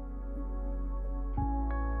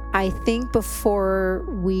 I think before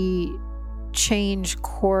we change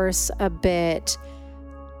course a bit,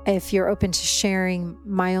 if you're open to sharing,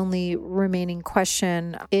 my only remaining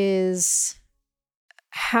question is,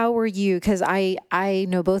 how were you? Because I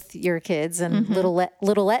know both your kids, and little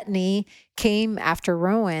Etney came after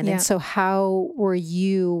Rowan. Yeah. And so how were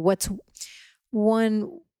you? What's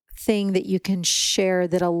one thing that you can share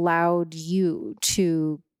that allowed you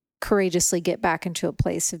to courageously get back into a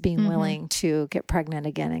place of being willing to get pregnant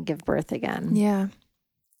again and give birth again? Yeah.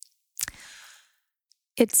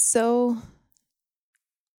 It's so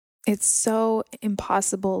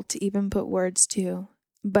impossible to even put words to,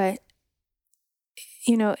 but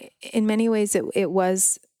you know, in many ways it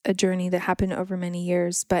was a journey that happened over many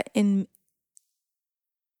years, but in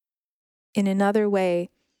another way,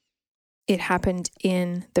 it happened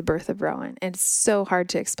in the birth of Rowan. And it's so hard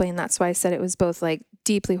to explain. That's why I said it was both like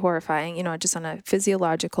deeply horrifying, you know, just on a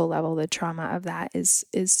physiological level, the trauma of that is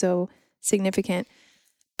so significant,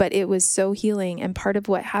 but it was so healing. And part of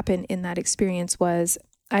what happened in that experience was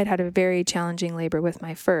I'd had a very challenging labor with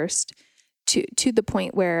my first, to the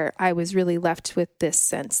point where I was really left with this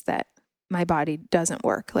sense that my body doesn't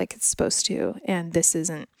work like it's supposed to. And this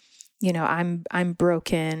isn't, you know, I'm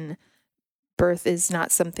broken. Birth is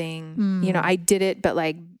not something, you know, I did it, but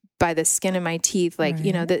like by the skin of my teeth, like,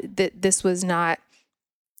 you know, this is not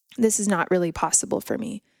really possible for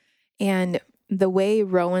me. And the way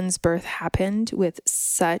Rowan's birth happened with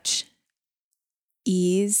such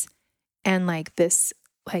ease and like this,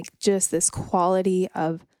 like just this quality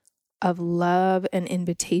of love and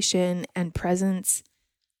invitation and presence,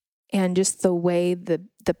 and just the way the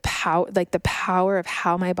power of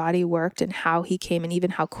how my body worked and how he came, and even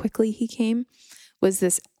how quickly he came, was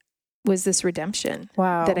this redemption.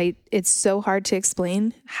 Wow. That it's so hard to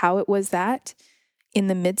explain how it was that in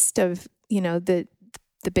the midst of, you know, the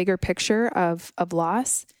bigger picture of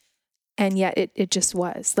loss. And yet it just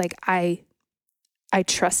was like, I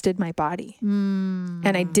trusted my body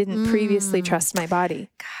and I didn't previously trust my body.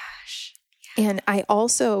 Gosh. And I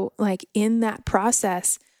also, like, in that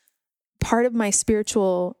process, part of my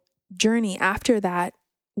spiritual journey after that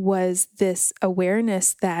was this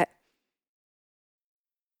awareness that,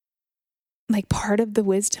 like, part of the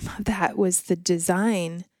wisdom of that was the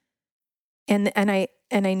design. And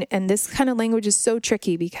this kind of language is so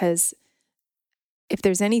tricky, because if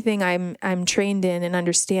there's anything I'm trained in and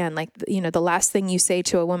understand, like, you know, the last thing you say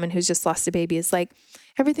to a woman who's just lost a baby is like,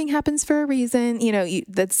 everything happens for a reason. You know,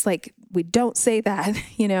 that's like, we don't say that,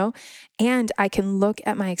 you know, and I can look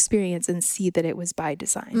at my experience and see that it was by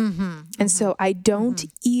design. And so I don't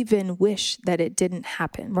even wish that it didn't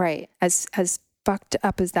happen. Right. As fucked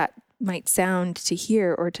up as that might sound to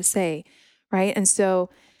hear or to say. Right. And so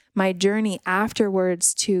my journey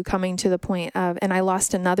afterwards to coming to the point of, and I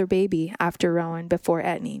lost another baby after Rowan before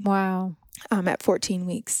Etney. Wow. At 14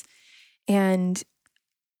 weeks. And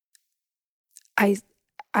I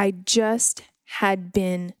just had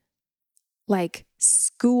been, like,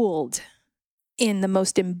 schooled in the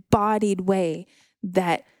most embodied way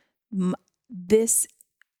that this,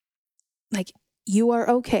 like, you are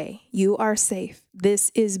okay. You are safe.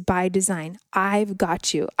 This is by design. I've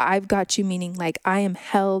got you. I've got you, meaning like I am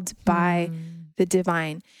held by the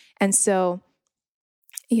divine. And so,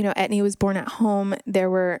 you know, Etney was born at home. There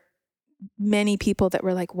were many people that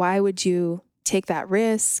were like, why would you take that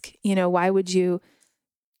risk? You know, why would you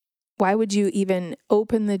why would you even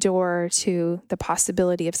open the door to the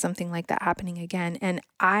possibility of something like that happening again? And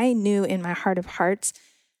I knew in my heart of hearts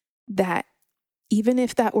that even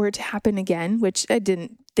if that were to happen again, which I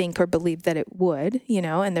didn't think or believe that it would,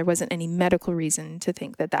 and there wasn't any medical reason to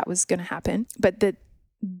think that that was going to happen, but that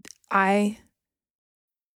I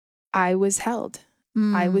was held.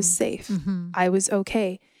 I was safe. Mm-hmm. I was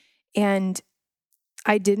okay. And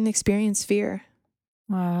I didn't experience fear.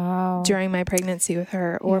 Wow. During my pregnancy with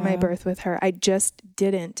her or my birth with her. I just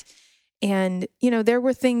didn't. And, there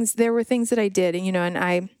were things that I did,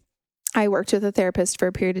 and I worked with a therapist for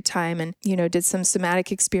a period of time and, did some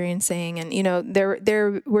somatic experiencing and,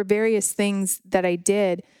 there were various things that I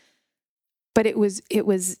did, but it was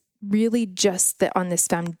really just that on this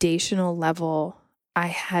foundational level, I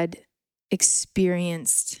had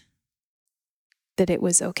experienced that it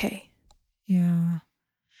was okay. Yeah.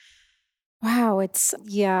 Wow. It's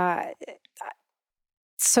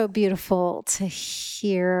so beautiful to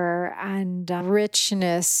hear, and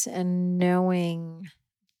richness and knowing.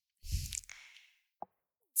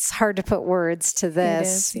 It's hard to put words to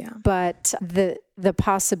this, It is, yeah. But the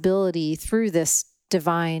possibility through this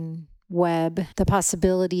divine web, the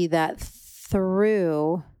possibility that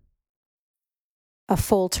through a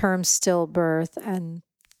full-term stillbirth and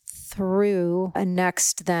through a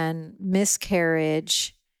next then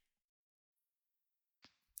miscarriage,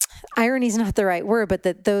 irony is not the right word, but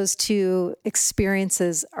that those two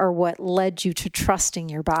experiences are what led you to trusting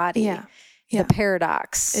your body. Yeah. The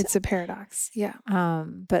paradox. It's a paradox. Yeah.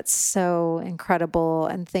 But so incredible.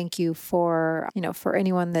 And thank you for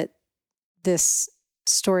anyone that this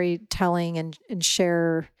storytelling and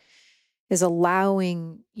share is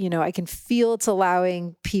allowing, I can feel it's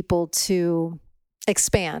allowing people to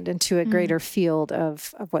expand into a greater field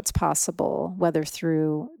of what's possible, whether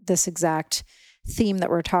through this exact theme that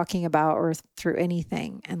we're talking about or through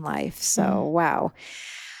anything in life. So, wow.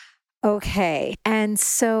 Okay. And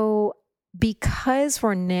so because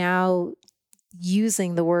we're now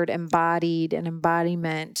using the word embodied and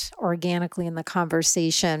embodiment organically in the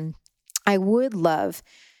conversation, I would love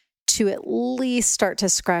to at least start to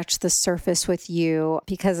scratch the surface with you,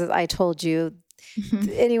 because as I told you,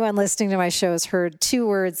 anyone listening to my show has heard two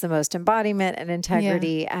words the most: embodiment and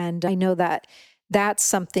integrity. Yeah. And I know that that's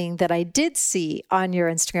something that I did see on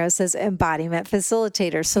your Instagram. It says embodiment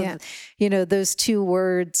facilitator. So, those two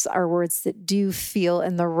words are words that do feel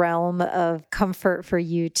in the realm of comfort for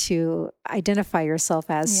you to identify yourself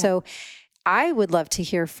as. Yeah. So I would love to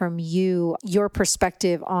hear from you, your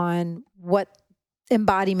perspective on what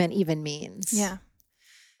embodiment even means. Yeah.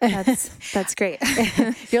 That's great.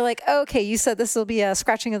 You're like, okay, you said this will be a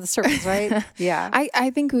scratching of the surface, right? Yeah. I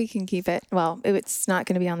think we can keep it. Well, it's not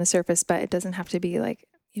going to be on the surface, but it doesn't have to be like,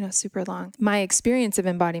 super long. My experience of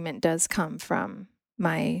embodiment does come from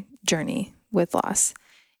my journey with loss,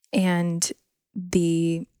 and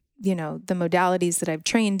the modalities that I've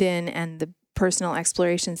trained in and the personal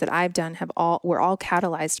explorations that I've done were all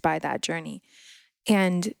catalyzed by that journey.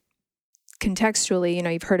 And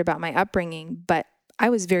contextually, you've heard about my upbringing, but I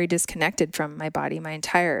was very disconnected from my body my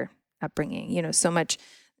entire upbringing, so much,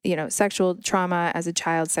 sexual trauma as a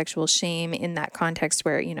child, sexual shame in that context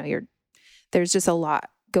where, there's just a lot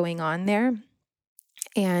going on there.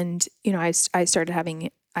 And, I started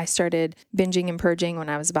binging and purging when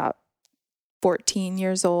I was about 14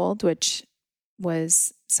 years old, which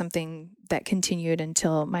was something that continued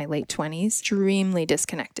until my late 20s, extremely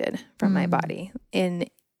disconnected from my body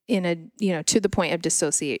in a, to the point of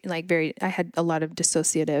dissociate, I had a lot of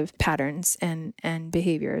dissociative patterns and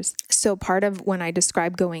behaviors. So part of when I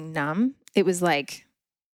described going numb, it was like,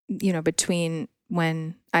 between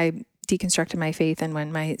when I deconstructed my faith and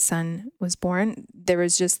when my son was born, there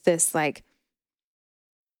was just this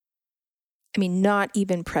not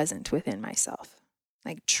even present within myself,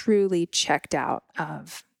 truly checked out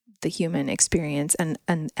of the human experience and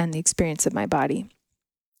the experience of my body.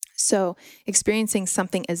 So experiencing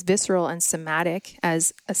something as visceral and somatic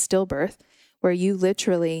as a stillbirth, where you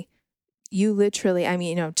literally,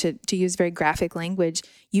 to use very graphic language,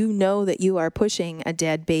 that you are pushing a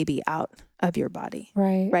dead baby out of your body.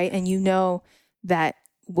 Right. Right. And that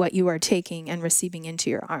what you are taking and receiving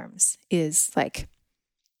into your arms is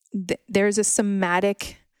there's a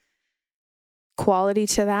somatic quality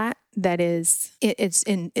to that is, it's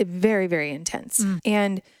very, very intense.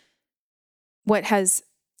 And what has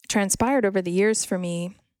transpired over the years for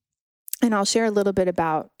me, and I'll share a little bit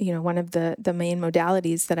about, one of the main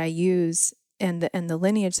modalities that I use and the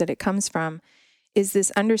lineage that it comes from, is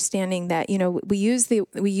this understanding that, we use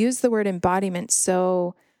the word embodiment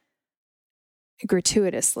so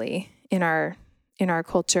gratuitously in our our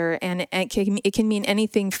culture, and it can mean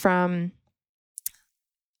anything from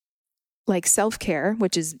like self-care,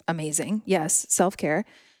 which is amazing. Yes, self-care,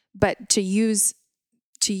 but to use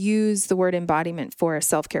the word embodiment for a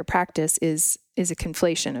self-care practice is a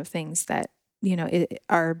conflation of things that,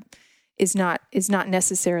 is not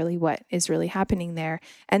necessarily what is really happening there.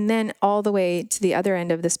 And then all the way to the other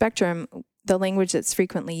end of the spectrum, the language that's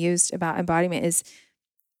frequently used about embodiment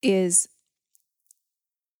is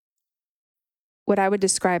what I would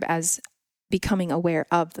describe as becoming aware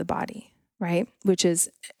of the body, right? Which is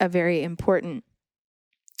a very important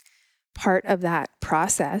part of that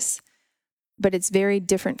process, but it's very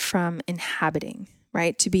different from inhabiting,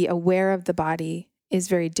 right? To be aware of the body is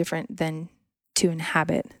very different than to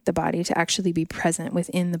inhabit the body, to actually be present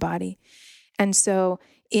within the body. And so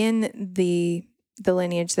in the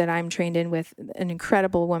lineage that I'm trained in with an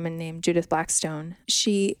incredible woman named Judith Blackstone,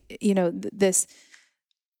 she, this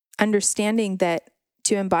understanding that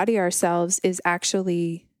to embody ourselves is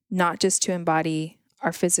actually not just to embody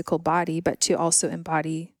our physical body, but to also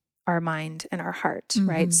embody our mind and our heart,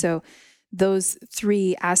 right? So those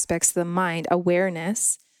three aspects of the mind,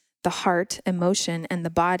 awareness, the heart, emotion, and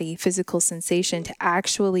the body, physical sensation, to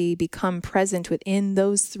actually become present within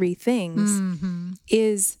those three things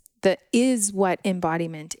is what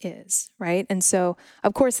embodiment is, right? And so,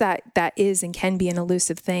 of course, that is and can be an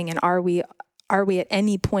elusive thing. And are we at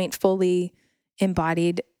any point fully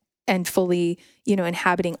embodied and fully,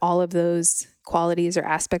 inhabiting all of those qualities or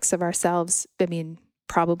aspects of ourselves? I mean,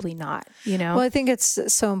 probably not, Well, I think it's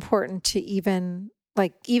so important to even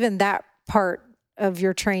that part of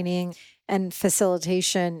your training and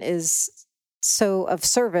facilitation is so of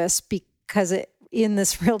service, because it, in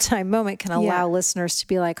this real-time moment, can allow listeners to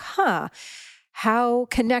be like, how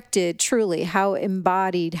connected truly, how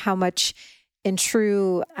embodied, how much in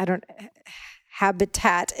true,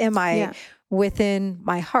 habitat am I within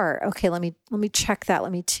my heart? Okay, let me check that.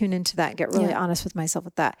 Let me tune into that and get really honest with myself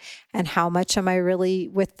with that. And how much am I really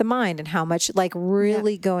with the mind, and how much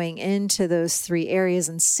really going into those three areas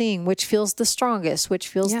and seeing which feels the strongest, which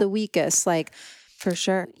feels the weakest. Like, for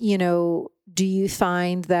sure. Do you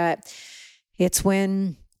find that it's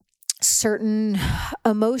when certain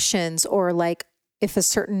emotions, or like if a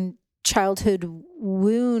certain childhood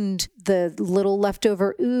wound, the little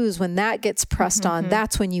leftover ooze, when that gets pressed on,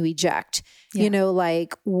 that's when you eject,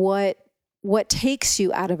 what takes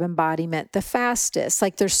you out of embodiment the fastest?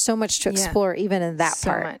 Like, there's so much to explore even in that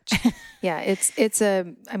part. Much. Yeah.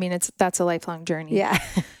 That's a lifelong journey. Yeah.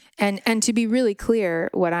 And to be really clear,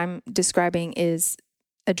 what I'm describing is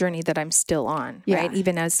a journey that I'm still on, right?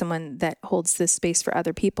 Even as someone that holds this space for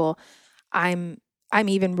other people, I'm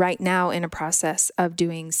even right now in a process of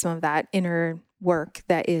doing some of that inner work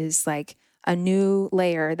that is like a new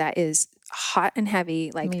layer that is hot and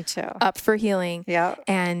heavy, like Me too. Up for healing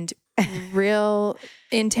and real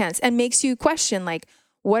intense, and makes you question, like,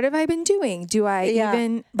 what have I been doing? Do I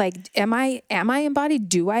even am I embodied?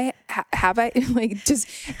 Do I have I just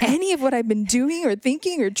any of what I've been doing or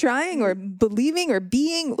thinking or trying or believing or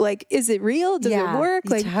being, like, is it real? Does it work?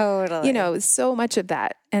 Like, totally. So much of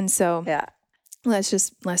that. And so, let's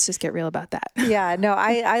just get real about that. Yeah, no,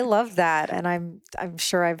 I love that. And I'm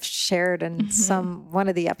sure I've shared in one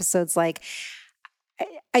of the episodes, like,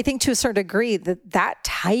 I think to a certain degree that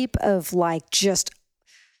type of like just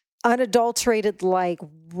unadulterated, like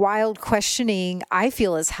wild questioning, I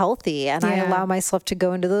feel is healthy. And I allow myself to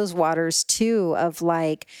go into those waters too, of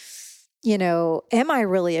like, am I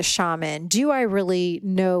really a shaman? Do I really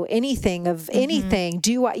know anything of anything?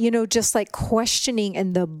 Do I, just like questioning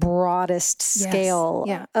in the broadest scale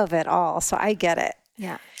of it all. So I get it.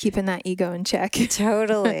 Yeah. Keeping that ego in check.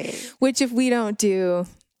 Totally. Which if we don't do,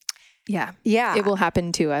 it will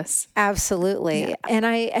happen to us. Absolutely. Yeah. And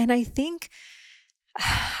I think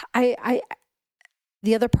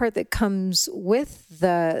the other part that comes with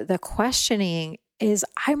the questioning is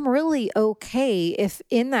I'm really okay if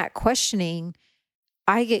in that questioning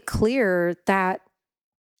I get clear that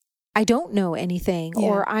I don't know anything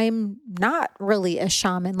or I'm not really a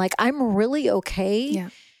shaman. Like, I'm really okay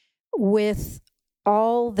with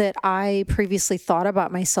all that I previously thought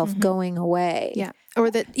about myself going away. Yeah.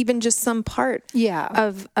 Or that even just some part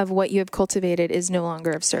of what you have cultivated is no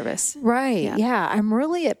longer of service. Right. Yeah. I'm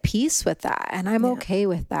really at peace with that. And I'm okay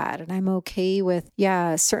with that. And I'm okay with,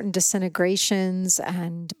 certain disintegrations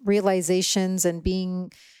and realizations and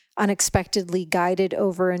being unexpectedly guided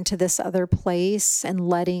over into this other place and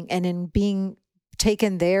in being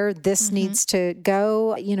taken there, this needs to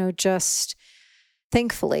go, just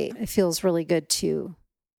thankfully, it feels really good to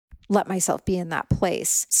let myself be in that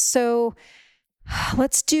place. So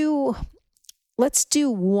let's do let's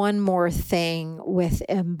do one more thing with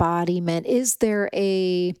embodiment. Is there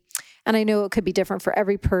and I know it could be different for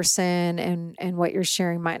every person and what you're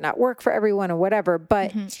sharing might not work for everyone or whatever,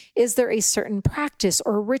 but is there a certain practice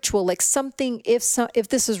or ritual, like something, if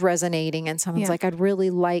this is resonating and someone's like, I'd really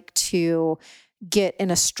like to get in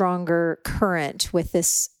a stronger current with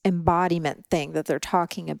this embodiment thing that they're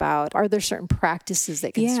talking about, are there certain practices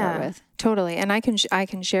they can start with? Totally. And I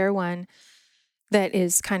can share one that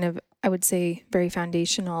is kind of, I would say, very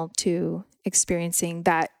foundational to experiencing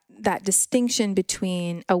that distinction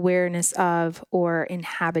between awareness of or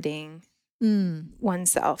inhabiting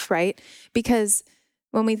oneself, right? Because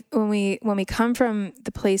when we come from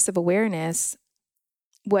the place of awareness,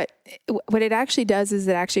 what it actually does is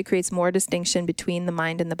it actually creates more distinction between the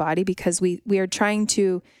mind and the body, because we are trying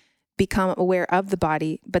to become aware of the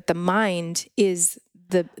body, but the mind is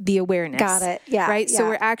the awareness. Got it. Yeah. Right. Yeah. So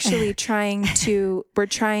we're actually trying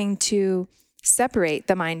to separate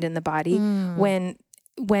the mind and the body when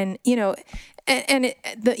the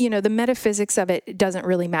metaphysics of it doesn't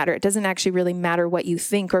really matter. It doesn't actually really matter what you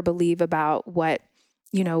think or believe about what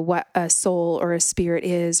a soul or a spirit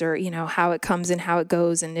is, or, how it comes and how it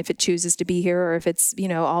goes, and if it chooses to be here or if it's,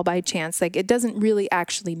 all by chance. Like, it doesn't really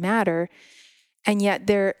actually matter. And yet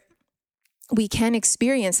we can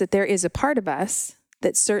experience that there is a part of us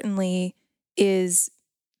that certainly is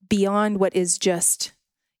beyond what is just,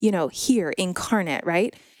 here incarnate,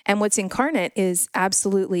 right? And what's incarnate is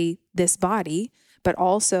absolutely this body, but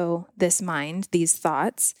also this mind, these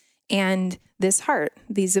thoughts, and this heart,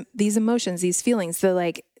 these emotions, these feelings,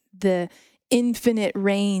 the infinite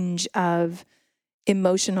range of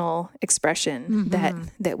emotional expression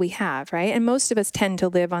that we have, right? And most of us tend to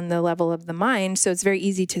live on the level of the mind, so it's very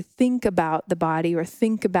easy to think about the body or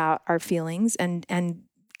think about our feelings and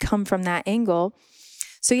come from that angle.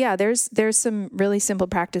 So yeah, there's some really simple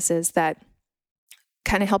practices that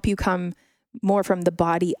kind of help you come more from the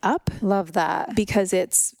body up. Love that. Because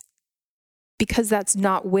that's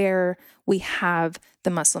not where we have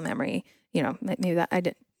the muscle memory. Maybe that I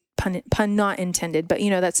didn't pun not intended, but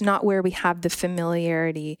that's not where we have the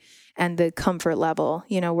familiarity and the comfort level.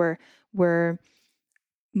 We're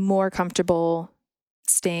more comfortable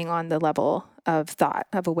staying on the level of thought,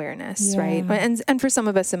 of awareness, right? And for some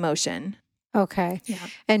of us, emotion. Okay. Yeah.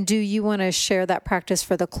 And do you want to share that practice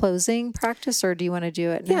for the closing practice, or do you want to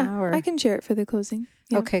do it now? Or? I can share it for the closing.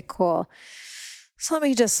 Yeah. Okay, cool. So let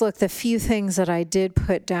me just look the few things that I did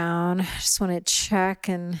put down. I just want to check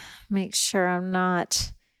and make sure I'm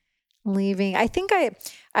not leaving. I think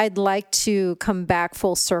I'd like to come back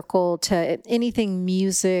full circle to anything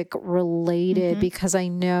music related, because I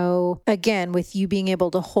know, again, with you being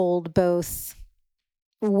able to hold both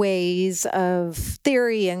ways of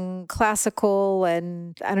theory and classical,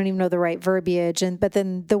 and I don't even know the right verbiage, but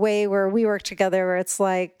then the way where we work together, where it's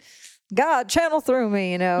like, God, channel through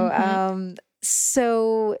me,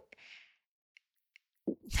 so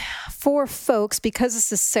for folks, because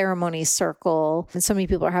this is ceremony circle, and so many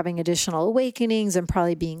people are having additional awakenings and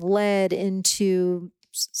probably being led into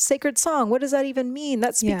sacred song. What does that even mean?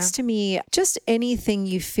 That speaks to me. Just anything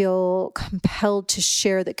you feel compelled to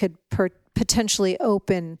share that could potentially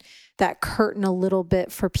open that curtain a little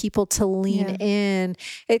bit for people to lean in.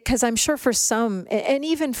 Because I'm sure for some, and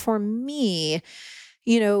even for me,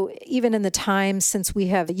 even in the time since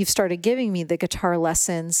you've started giving me the guitar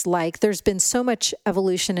lessons, like there's been so much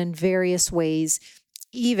evolution in various ways,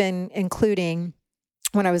 even including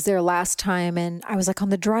when I was there last time, and I was like on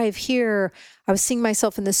the drive here, I was seeing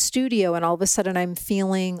myself in the studio, and all of a sudden I'm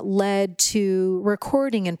feeling led to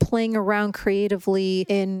recording and playing around creatively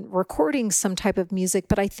in recording some type of music.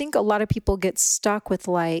 But I think a lot of people get stuck with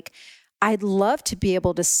I'd love to be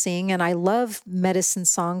able to sing, and I love medicine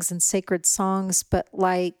songs and sacred songs, but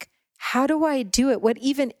how do I do it? What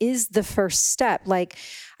even is the first step?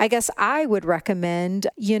 I guess I would recommend,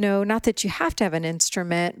 not that you have to have an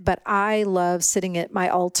instrument, but I love sitting at my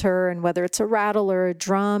altar, and whether it's a rattle or a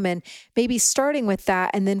drum, and maybe starting with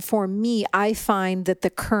that. And then for me, I find that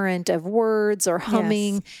the current of words or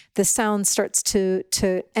humming, the sound starts to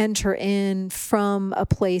enter in from a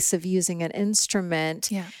place of using an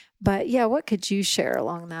instrument. Yeah. But what could you share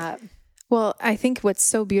along that? Well, I think what's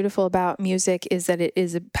so beautiful about music is that it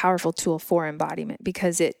is a powerful tool for embodiment,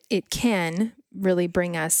 because it can really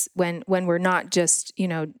bring us when we're not just,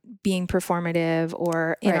 being performative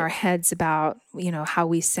or in our heads about, how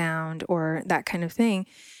we sound or that kind of thing.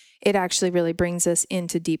 It actually really brings us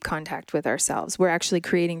into deep contact with ourselves. We're actually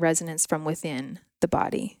creating resonance from within the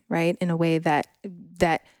body, right? In a way that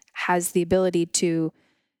has the ability to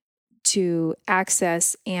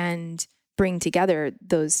access and bring together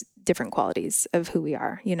those different qualities of who we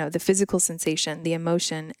are, the physical sensation, the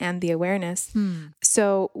emotion, and the awareness.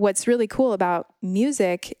 So what's really cool about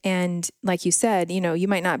music, and like you said, you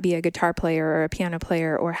might not be a guitar player or a piano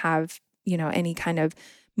player or have, any kind of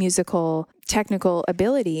musical technical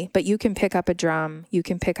ability, but you can pick up a drum, you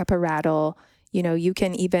can pick up a rattle, you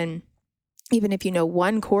can even if you know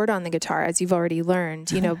one chord on the guitar, as you've already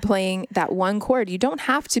learned, playing that one chord, you don't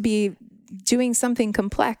have to be doing something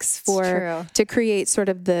complex to create sort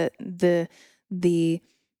of the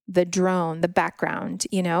drone, the background,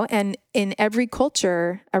 and in every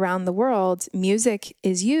culture around the world, music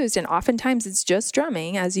is used, and oftentimes it's just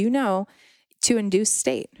drumming, as you know, to induce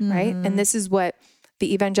state, right? And this is what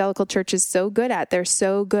the evangelical church is so good at. They're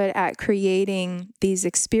so good at creating these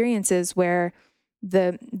experiences where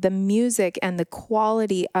the music and the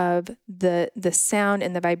quality of the sound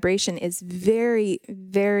and the vibration is very,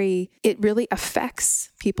 very, it really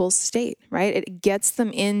affects people's state, right? It gets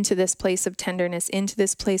them into this place of tenderness, into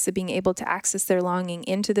this place of being able to access their longing,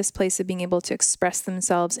 into this place of being able to express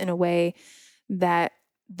themselves in a way that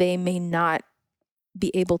they may not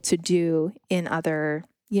be able to do in other,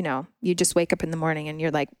 you just wake up in the morning and you're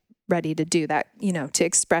like ready to do that, to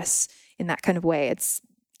express in that kind of way.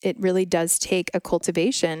 It really does take a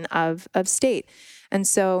cultivation of state. And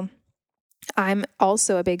so I'm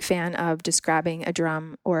also a big fan of just grabbing a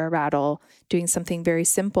drum or a rattle, doing something very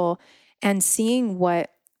simple, and seeing what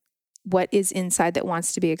is inside that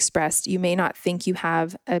wants to be expressed. You may not think you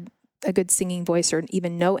have a good singing voice or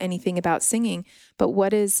even know anything about singing, but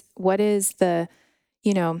what is the,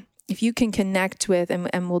 if you can connect with, and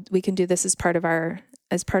we can do this as part of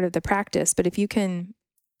the practice, but if you can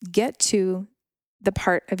get to the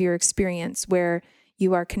part of your experience where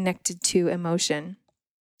you are connected to emotion,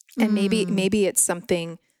 and maybe it's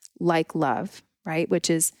something like love, right? Which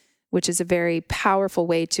is a very powerful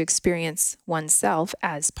way to experience oneself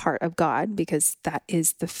as part of God, because that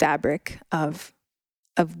is the fabric of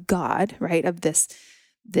God, right? Of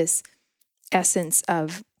this essence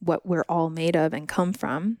of what we're all made of and come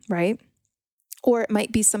from, right? Or it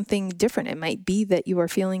might be something different. It might be that you are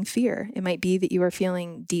feeling fear. It might be that you are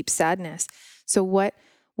feeling deep sadness. So what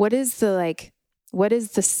is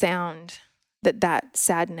the sound that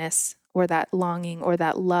sadness or that longing or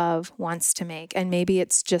that love wants to make? And maybe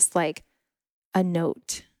it's just like a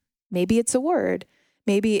note. Maybe it's a word.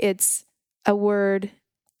 Maybe it's a word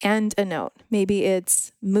and a note. Maybe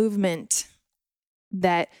it's movement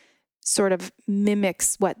that sort of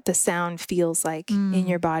mimics what the sound feels like in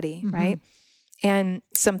your body, right? And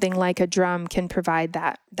something like a drum can provide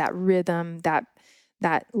that rhythm, that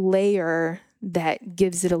layer that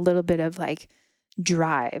gives it a little bit of like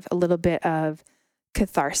drive, a little bit of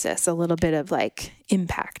catharsis, a little bit of like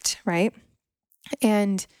impact, right?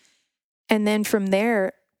 And then from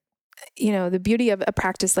there, the beauty of a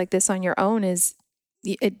practice like this on your own is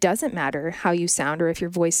it doesn't matter how you sound or if your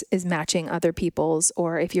voice is matching other people's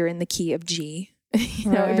or if you're in the key of G.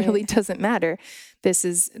 Right. It really doesn't matter. This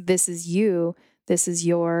is you. This is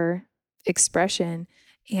your expression,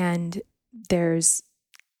 and there's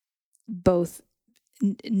both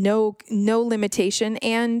no limitation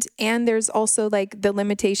and there's also like the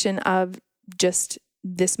limitation of just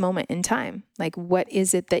this moment in time. Like, what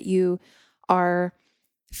is it that you are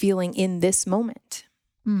feeling in this moment?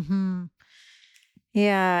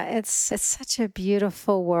 Yeah, it's such a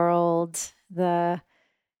beautiful world. The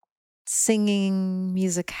singing,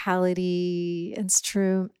 musicality,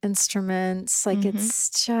 instruments, like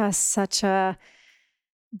it's just such a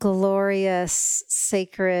glorious,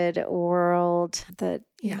 sacred world that,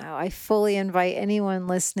 I fully invite anyone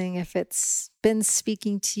listening, if it's been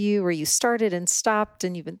speaking to you or you started and stopped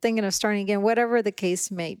and you've been thinking of starting again, whatever the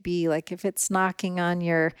case may be, like if it's knocking on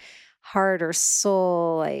your heart or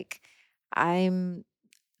soul, like I'm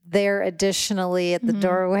there additionally at the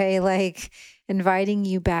doorway, like inviting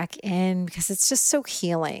you back in, because it's just so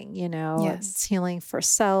healing, Yes. It's healing for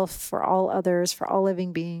self, for all others, for all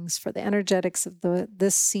living beings, for the energetics of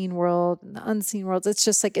this seen world and the unseen worlds. It's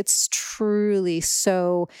just like, it's truly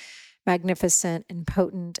so magnificent and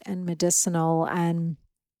potent and medicinal. And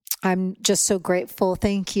I'm just so grateful.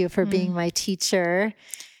 Thank you for being my teacher.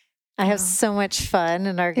 I have so much fun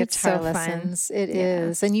in our guitar lessons. Fun. It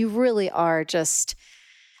is. And you really are just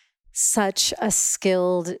such a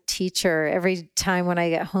skilled teacher. Every time when I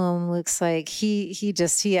get home, Luke's like, he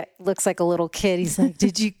looks like a little kid. He's like,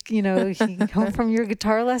 did you home from your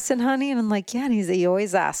guitar lesson, honey? And I'm like, yeah. And he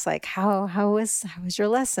always asks like, how was your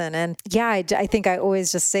lesson? And yeah, I think I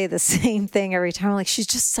always just say the same thing every time. I'm like, she's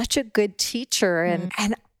just such a good teacher.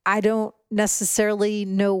 And I don't necessarily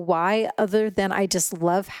know why, other than I just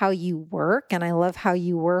love how you work and I love how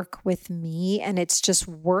you work with me, and it's just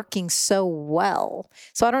working so well.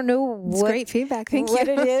 So I don't know It's great feedback. Thank what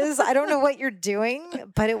you. it is. I don't know what you're doing,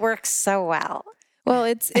 but it works so well. Well,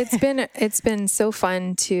 it's been so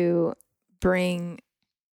fun to bring,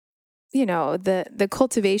 the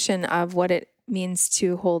cultivation of what it means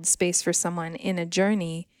to hold space for someone in a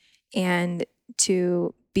journey, and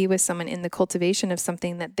to be with someone in the cultivation of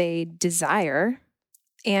something that they desire,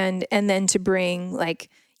 and then to bring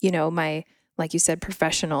my, like you said,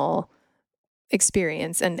 professional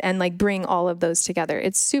experience and like bring all of those together.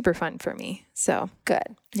 It's super fun for me. So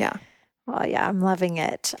good. Yeah. Well, yeah, I'm loving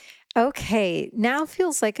it. Okay, now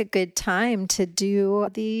feels like a good time to do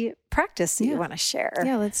the practice that you want to share.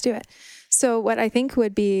 Yeah, let's do it. So what I think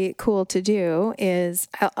would be cool to do is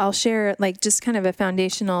I'll share just kind of a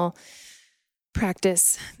foundational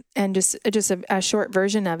practice, and just a short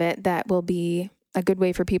version of it that will be a good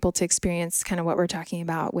way for people to experience kind of what we're talking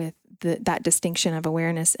about with that distinction of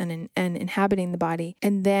awareness and inhabiting the body.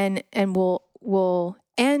 And we'll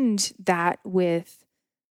end that with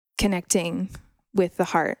connecting with the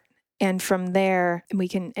heart. And from there, you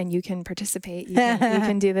can participate. You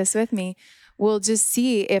can do this with me. We'll just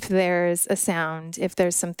see if there's a sound, if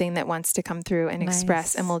there's something that wants to come through and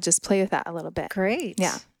express, and we'll just play with that a little bit. Great.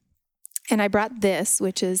 Yeah. And I brought this,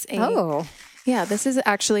 which is this is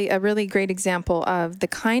actually a really great example of the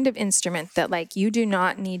kind of instrument that you do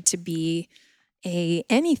not need to be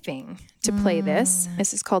anything to play this.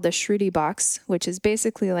 This is called a Shruti box, which is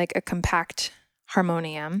basically like a compact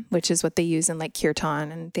harmonium, which is what they use in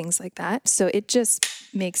kirtan and things like that. So it just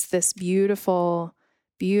makes this beautiful,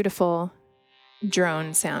 beautiful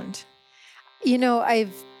drone sound.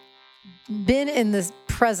 I've been in the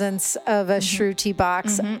presence of a Shruti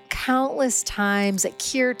box countless times at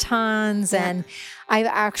kirtans, and I've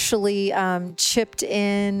actually chipped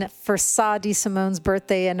in for Sadie Simone's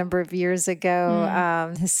birthday a number of years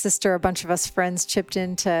ago. His sister, a bunch of us friends chipped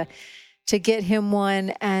in to get him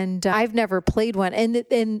one, and I've never played one, and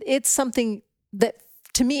it's something that,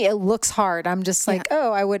 to me, it looks hard. I'm just like,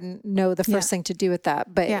 I wouldn't know the first thing to do with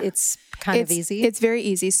that, but it's kind of easy. It's very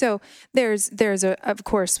easy. So there's of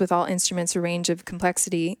course, with all instruments, a range of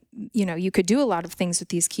complexity. You could do a lot of things with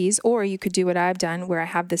these keys, or you could do what I've done, where I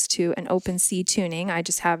have this to an open C tuning. I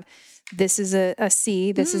just have, this is a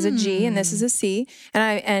C, this is a G, and this is a C,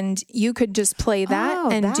 and you could just play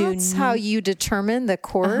that and that's how you determine the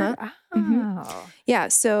chord. Yeah.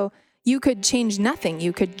 So you could change nothing.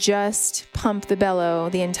 You could just pump the bellow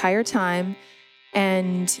the entire time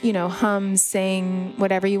and, hum, sing,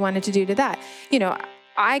 whatever you wanted to do to that.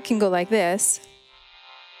 I can go like this,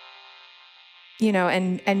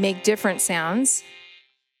 and make different sounds.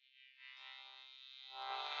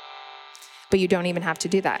 But you don't even have to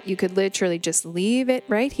do that. You could literally just leave it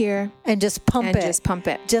right here and just pump it. Just pump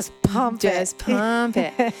it. Just pump it. Just pump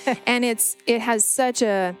it. And it has such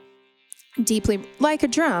a deeply, like a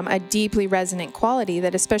drum, a deeply resonant quality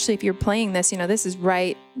that, especially if you're playing this, this is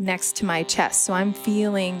right next to my chest. So I'm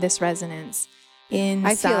feeling this resonance inside.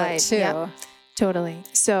 I feel it too. Yep, totally.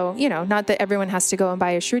 So, not that everyone has to go and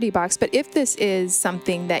buy a Shruti box, but if this is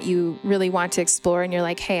something that you really want to explore and you're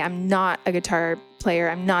like, hey, I'm not a guitar player,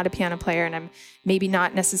 I'm not a piano player, and I'm maybe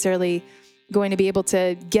not necessarily going to be able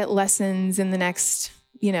to get lessons in the next,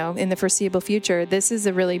 in the foreseeable future, this is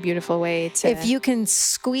a really beautiful way to... If you can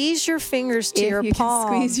squeeze your fingers to your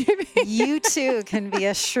palm, you too can be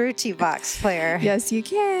a Shruti box player. Yes, you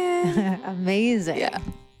can. Amazing. Yeah.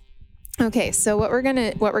 Okay, so what we're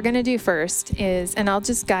gonna do first is, and I'll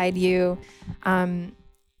just guide you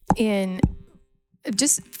in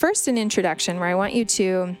just first an introduction where I want you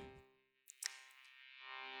to...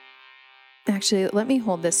 Actually, let me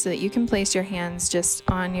hold this so that you can place your hands just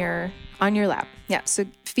on your lap. Yeah, so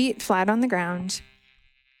feet flat on the ground.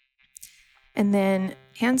 And then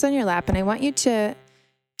hands on your lap, and I want you to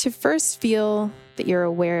first feel that you're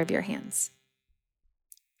aware of your hands.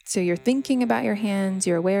 So you're thinking about your hands,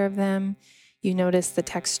 you're aware of them. You notice the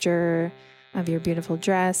texture of your beautiful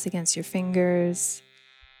dress against your fingers.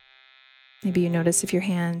 Maybe you notice if your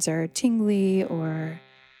hands are tingly or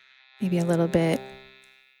maybe a little bit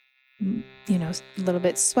a little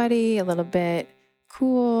bit sweaty, a little bit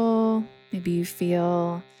cool. Maybe you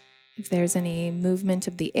feel if there's any movement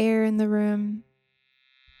of the air in the room.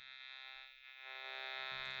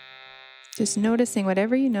 Just noticing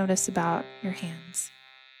whatever you notice about your hands.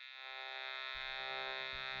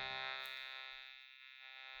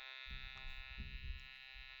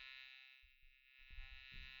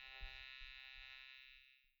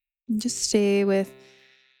 And just stay with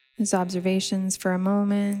those observations for a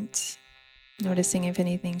moment. Noticing if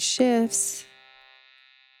anything shifts.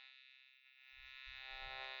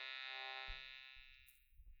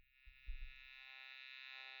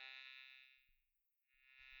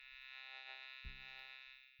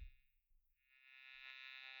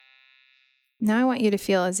 Now I want you to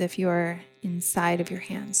feel as if you're inside of your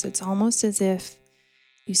hands. So it's almost as if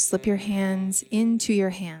you slip your hands into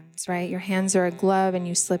your hands, right? Your hands are a glove and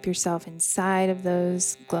you slip yourself inside of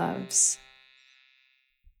those gloves.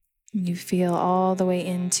 And you feel all the way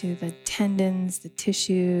into the tendons, the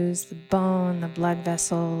tissues, the bone, the blood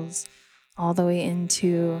vessels, all the way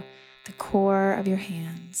into the core of your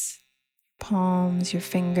hands, palms, your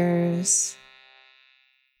fingers.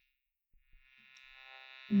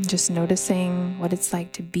 And just noticing what it's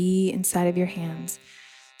like to be inside of your hands.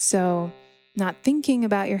 So, not thinking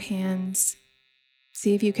about your hands,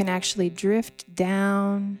 see if you can actually drift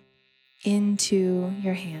down into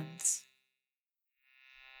your hands.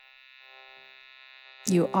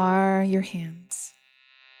 You are your hands.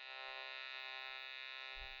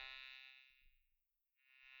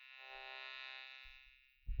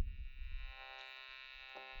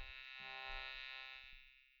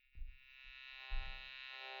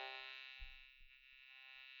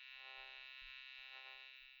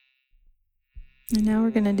 And now we're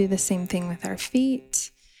going to do the same thing with our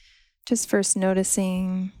feet. Just first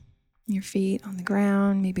noticing your feet on the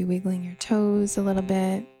ground, maybe wiggling your toes a little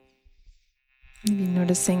bit. Maybe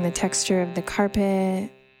noticing the texture of the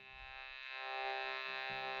carpet.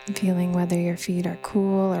 Feeling whether your feet are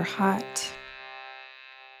cool or hot.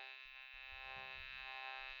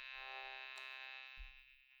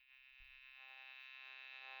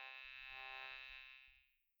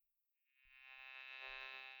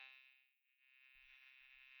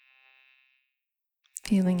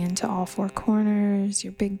 Feeling into all four corners,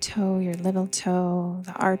 your big toe, your little toe,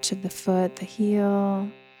 the arch of the foot, the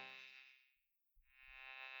heel.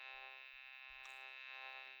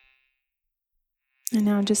 And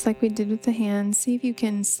now, just like we did with the hands, see if you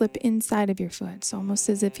can slip inside of your foot. So almost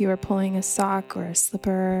as if you were pulling a sock or a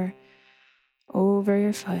slipper over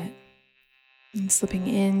your foot and slipping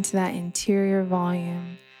into that interior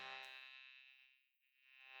volume.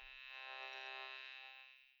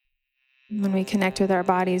 When we connect with our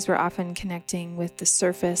bodies, we're often connecting with the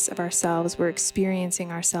surface of ourselves. We're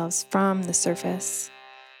experiencing ourselves from the surface.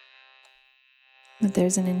 But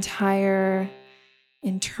there's an entire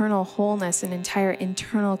internal wholeness, an entire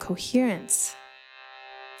internal coherence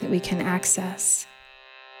that we can access.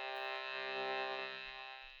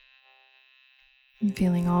 And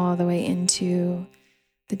feeling all the way into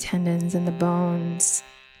the tendons and the bones.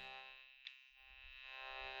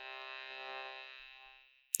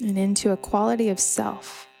 And into a quality of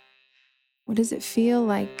self. What does it feel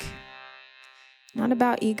like? Not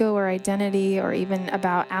about ego or identity or even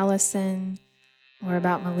about Allison or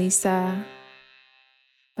about Melissa,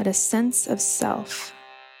 but a sense of self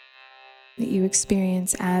that you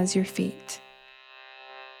experience as your feet.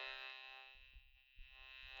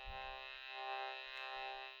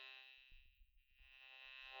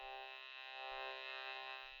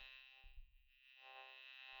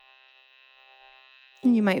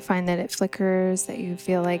 And you might find that it flickers, that you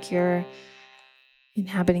feel like you're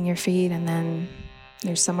inhabiting your feet and then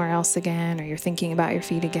you're somewhere else again, or you're thinking about your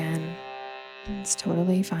feet again. It's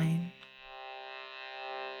totally fine.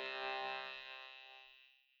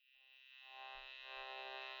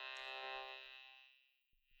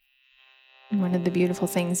 And one of the beautiful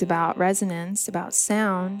things about resonance, about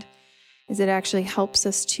sound, is it actually helps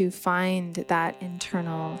us to find that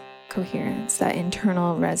internal coherence, that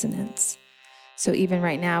internal resonance. So even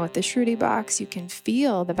right now with the Shruti box, you can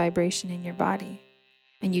feel the vibration in your body.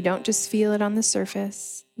 And you don't just feel it on the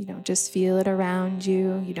surface. You don't just feel it around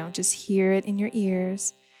you. You don't just hear it in your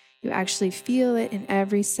ears. You actually feel it in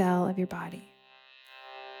every cell of your body.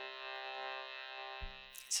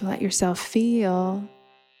 So let yourself feel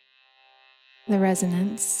the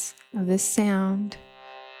resonance of this sound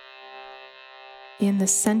in the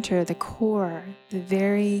center, the core, the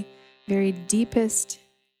very, very deepest,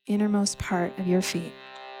 innermost part of your feet.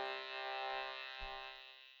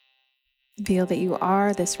 Feel that you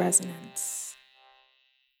are this resonance.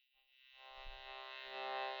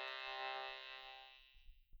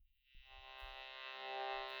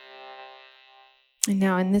 And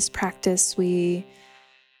now in this practice,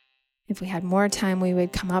 if we had more time, we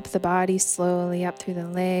would come up the body slowly, up through the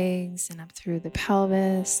legs and up through the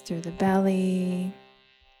pelvis, through the belly,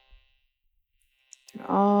 through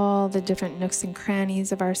all the different nooks and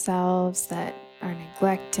crannies of ourselves that are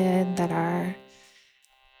neglected, that are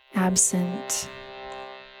absent.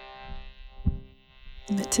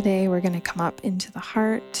 But today we're going to come up into the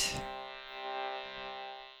heart,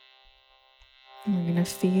 And we're going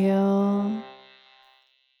to feel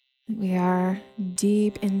that we are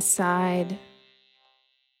deep inside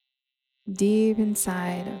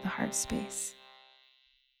of the heart space.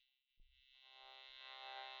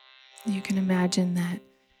 You can imagine that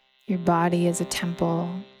your body is a temple,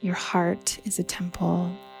 your heart is a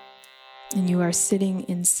temple, and you are sitting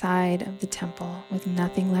inside of the temple with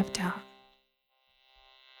nothing left out.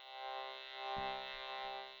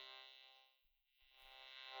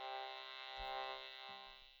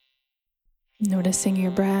 Noticing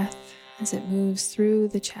your breath as it moves through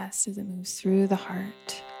the chest, as it moves through the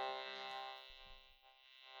heart.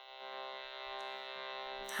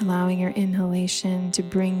 Allowing your inhalation to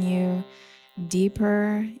bring you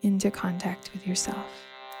deeper into contact with yourself.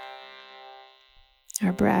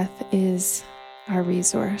 Our breath is our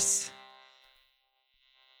resource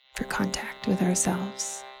for contact with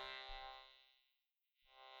ourselves.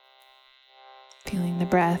 Feeling the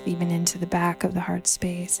breath even into the back of the heart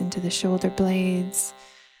space, into the shoulder blades,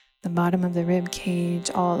 the bottom of the rib cage,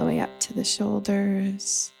 all the way up to the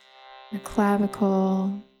shoulders, the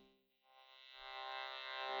clavicle,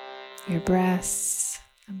 your breasts,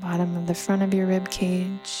 the bottom of the front of your rib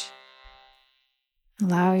cage.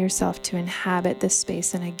 Allow yourself to inhabit this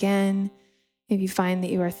space. And again, if you find that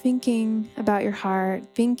you are thinking about your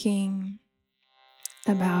heart, thinking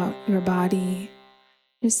about your body,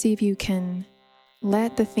 just see if you can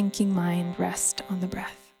let the thinking mind rest on the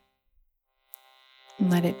breath. And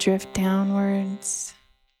let it drift downwards,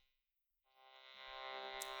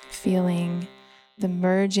 feeling the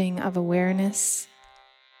merging of awareness,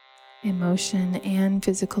 emotion, and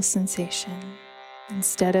physical sensation,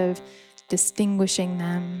 instead of distinguishing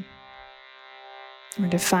them or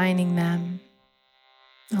defining them,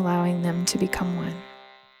 allowing them to become one.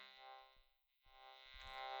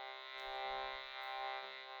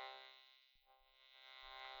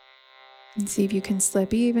 And see if you can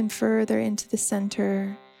slip even further into the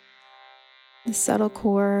center, the subtle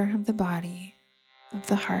core of the body, of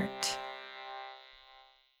the heart.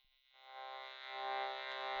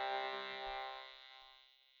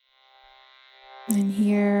 And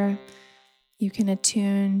here you can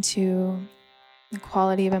attune to the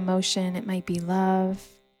quality of emotion. It might be love.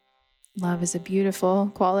 Love is a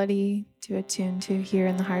beautiful quality to attune to here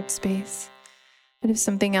in the heart space. But if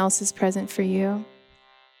something else is present for you,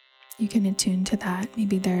 you can attune to that.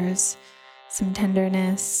 Maybe there's some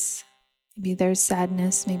tenderness, maybe there's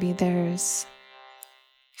sadness, maybe there's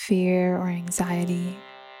fear or anxiety.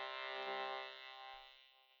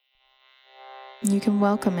 You can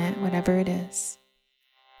welcome it, whatever it is.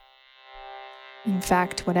 In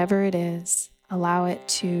fact, whatever it is, allow it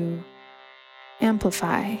to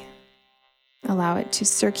amplify, allow it to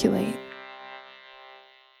circulate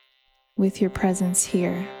with your presence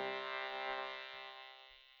here.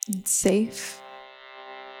 It's safe.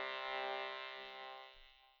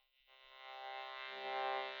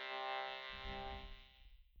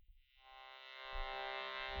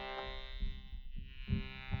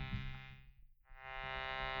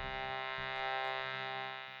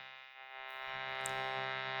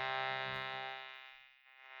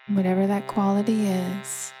 Whatever that quality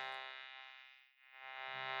is,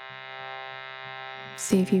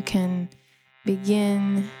 see if you can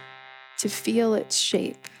begin to feel its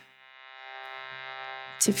shape,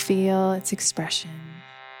 to feel its expression.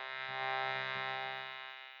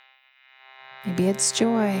 Maybe it's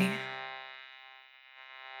joy.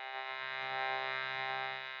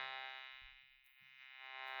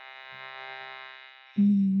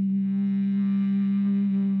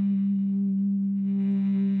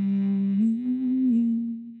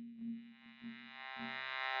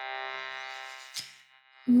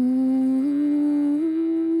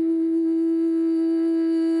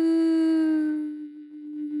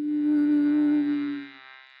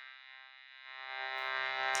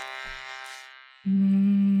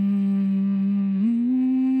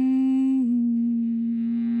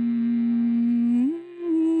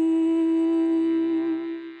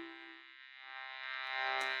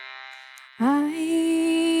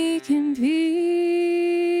 I can feel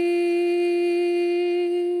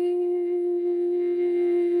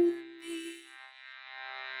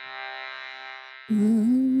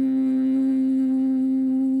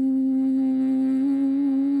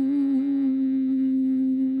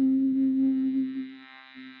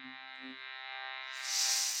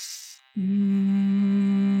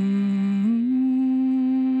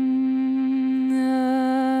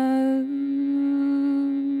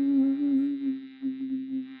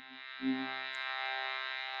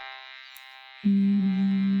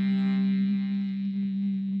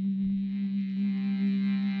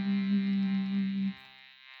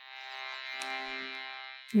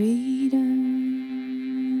Freedom,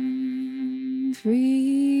 freedom,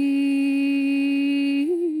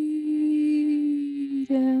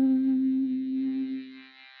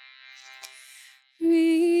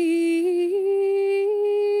 freedom,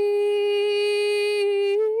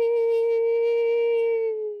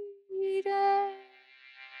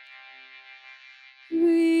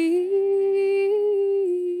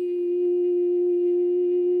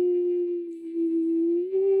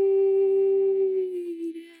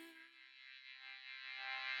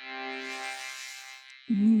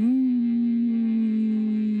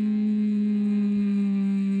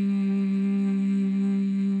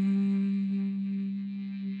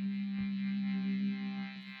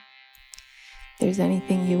 If there's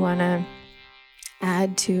anything you want to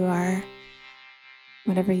add to our,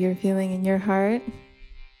 whatever you're feeling in your heart,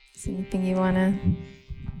 is anything you want to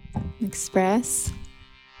express?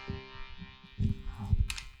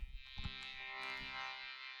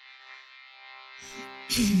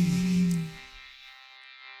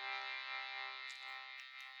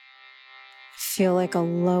 Feel like a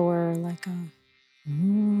lower, like a.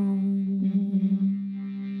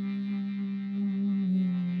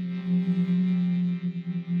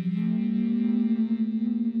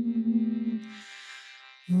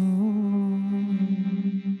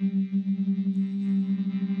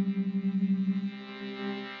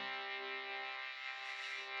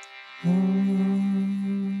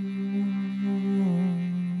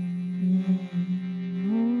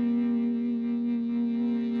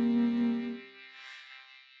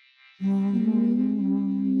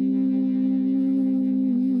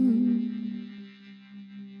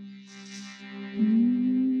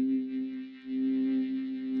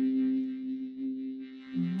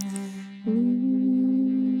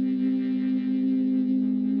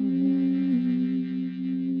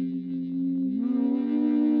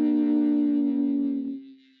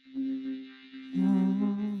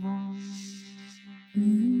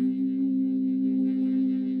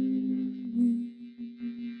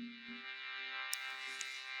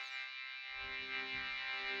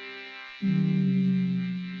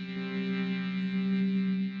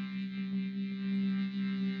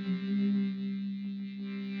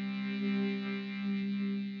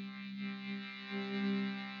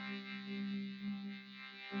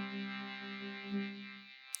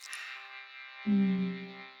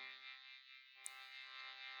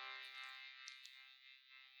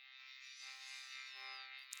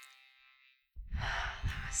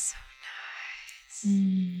 So nice.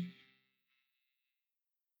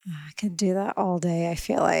 I could do that all day, I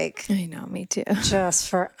feel like. I know, me too. Just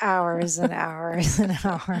for hours and hours and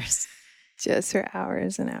hours. Just for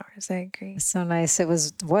hours and hours. I agree. So nice. It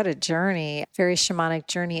was, what a journey. Very shamanic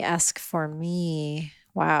journey-esque for me.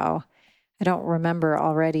 Wow. I don't remember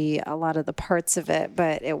already a lot of the parts of it,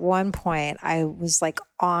 but at one point I was like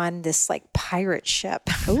on this like pirate ship.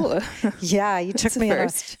 Ooh. Yeah, you took me on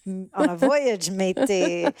a voyage,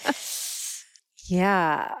 matey.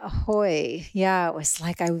 Yeah, ahoy. Yeah, it was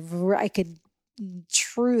like I could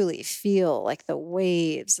truly feel like the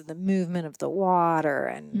waves and the movement of the water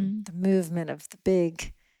and the movement of the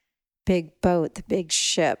big boat, the big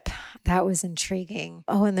ship. That was intriguing.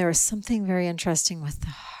 Oh, and there was something very interesting with the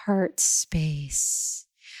heart space.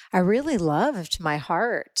 I really loved my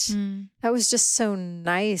heart. That was just so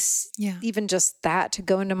nice. Yeah. Even just that, to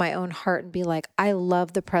go into my own heart and be like, I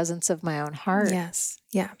love the presence of my own heart. Yes.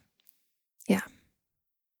 Yeah. Yeah.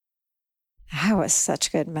 That was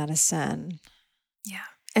such good medicine. Yeah.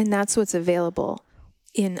 And that's what's available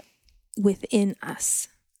within us,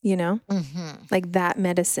 you know? Mm-hmm. Like that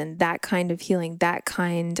medicine, that kind of healing, that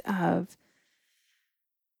kind of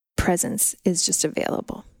presence is just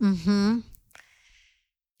available. Mm-hmm.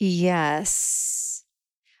 Yes.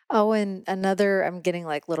 Oh, and another, I'm getting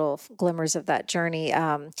like little glimmers of that journey.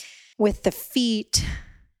 With the feet,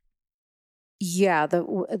 yeah, the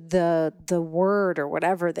word or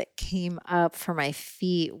whatever that came up for my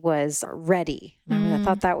feet was ready. I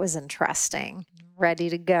thought that was interesting. Ready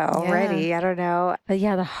to go, ready. I don't know. But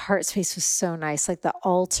yeah, the heart space was so nice. Like the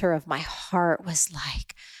altar of my heart was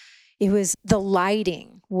like, the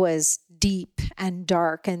lighting was deep and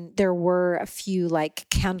dark. And there were a few like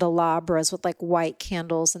candelabras with like white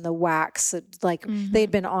candles and the wax, like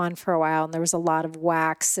they'd been on for a while. And there was a lot of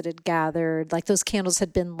wax that had gathered. Like those candles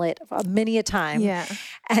had been lit many a time. Yeah.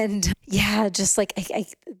 And yeah, just like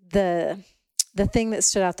the thing that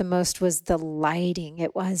stood out the most was the lighting.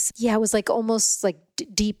 It was like almost like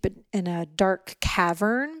deep in a dark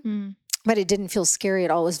cavern, but it didn't feel scary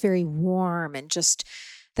at all. It was very warm, and just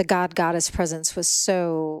the God-Goddess presence was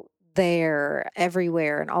so there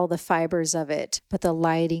everywhere and all the fibers of it. But the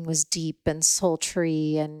lighting was deep and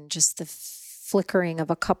sultry, and just the flickering of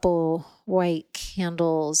a couple white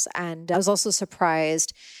candles. And I was also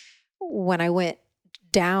surprised when I went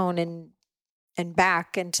down and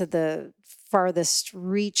back into the farthest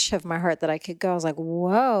reach of my heart that I could go. I was like,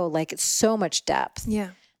 whoa, like it's so much depth. Yeah.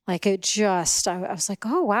 Like it just, I was like,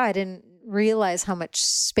 oh, wow, I didn't realize how much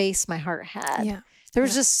space my heart had. Yeah. There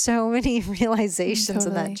was just so many realizations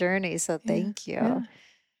in that Totally. journey. So thank you. Yeah.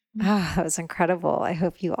 Ah, that was incredible. I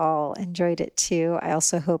hope you all enjoyed it too. I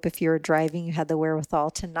also hope if you were driving, you had the wherewithal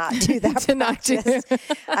to not do that To not do- practice.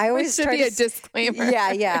 I always should try be to a disclaimer.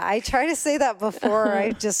 Yeah. I try to say that before.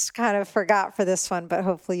 I just kind of forgot for this one, but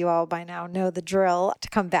hopefully you all by now know the drill to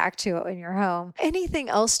come back to it when you're home. Anything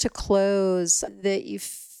else to close that you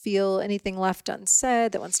feel, anything left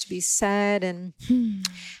unsaid that wants to be said? And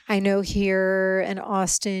I know here in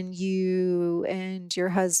Austin, you and your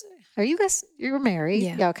husband, you're married?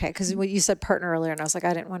 Yeah. Okay. Because you said partner earlier, and I was like,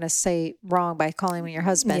 I didn't want to say wrong by calling him your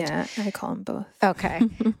husband. Yeah, I call them both. Okay.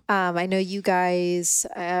 I know you guys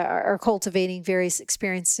are cultivating various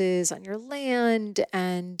experiences on your land,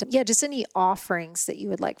 and just any offerings that you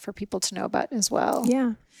would like for people to know about as well.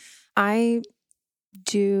 Yeah. I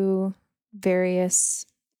do various,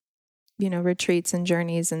 retreats and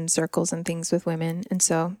journeys and circles and things with women. And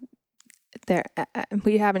so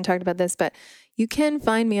we haven't talked about this, but you can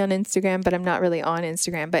find me on Instagram, but I'm not really on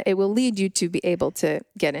Instagram, but it will lead you to be able to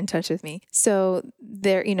get in touch with me. So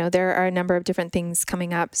there are a number of different things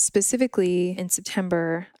coming up. Specifically in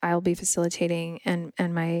September, I'll be facilitating, and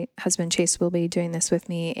my husband Chase will be doing this with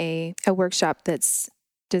me, a workshop that's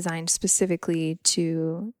designed specifically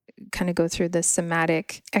to kind of go through the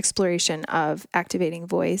somatic exploration of activating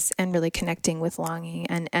voice and really connecting with longing.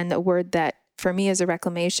 And the word that for me as a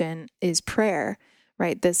reclamation is prayer,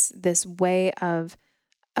 right? This way of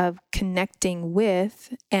connecting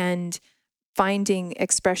with and finding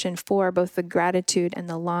expression for both the gratitude and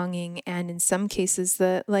the longing, and in some cases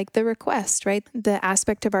the request, right? The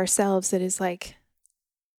aspect of ourselves that is like,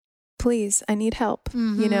 please, I need help, I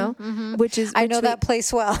know that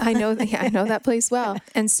place well. I know that place well.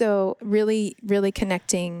 And so really, really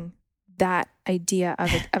connecting that idea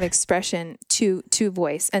of expression to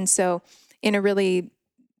voice. And so in a really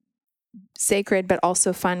sacred, but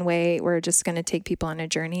also fun way, we're just going to take people on a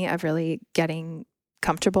journey of really getting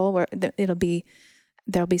comfortable, where there'll be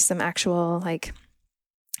some actual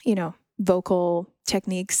vocal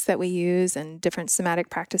techniques that we use and different somatic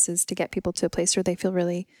practices to get people to a place where they feel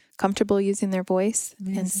really comfortable using their voice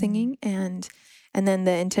and singing. And then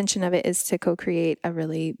the intention of it is to co-create a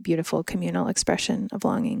really beautiful communal expression of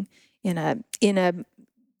longing in a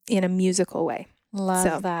musical way.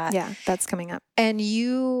 Love that. Yeah, that's coming up. And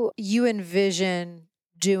you envision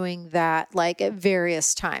doing that like at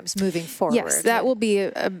various times moving forward. Yes, that will be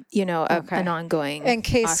an ongoing in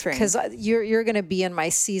case offering. Because you're going to be in my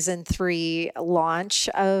season 3 launch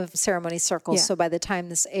of Ceremony Circles. Yeah. So by the time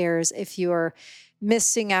this airs, if you're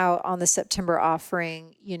missing out on the September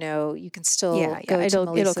offering, you can still go to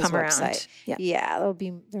Melissa's come website. around. Yeah, there'll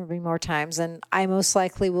be more times, and I most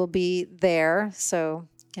likely will be there. So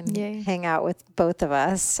can hang out with both of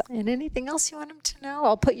us. And anything else you want them to know?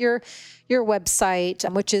 I'll put your website,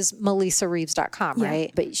 which is melissareeves.com,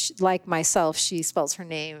 right? But like myself, she spells her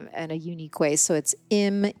name in a unique way. So it's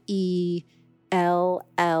MELLISA.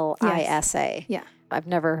 Yeah. I've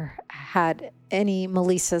never had any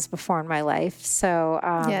Melissas before in my life. So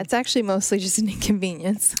it's actually mostly just an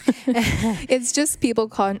inconvenience. It's just people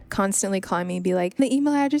constantly calling me and be like, the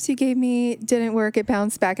email address you gave me didn't work. It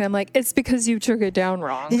bounced back. And I'm like, it's because you took it down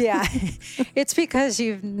wrong. Yeah. It's because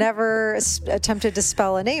you've never attempted to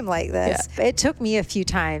spell a name like this. Yeah. It took me a few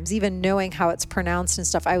times, even knowing how it's pronounced and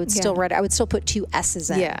stuff. I would still write it. I would still put 2 S's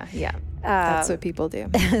in. Yeah. That's what people do.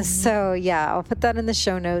 So I'll put that in the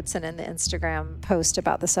show notes and in the Instagram post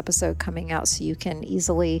about this episode coming out, so you can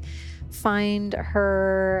easily find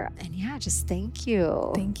her. And just thank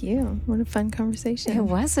you. Thank you. What a fun conversation. It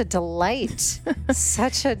was a delight.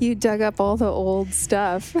 You dug up all the old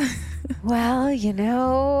stuff. Well,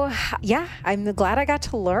 I'm glad I got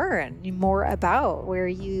to learn more about where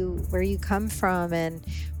you come from. And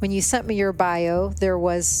when you sent me your bio, there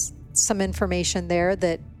was some information there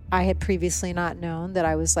that I had previously not known, that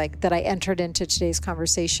I entered into today's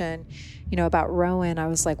conversation, about Rowan. I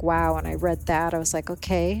was like, wow. And I read that. I was like,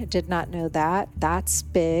 okay, I did not know that. That's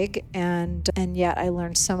big. And yet I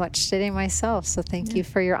learned so much today myself. So thank you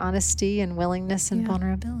for your honesty and willingness and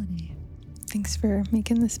vulnerability. Thanks for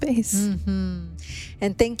making the space. Mm-hmm.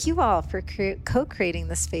 And thank you all for co-creating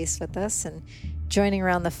the space with us and joining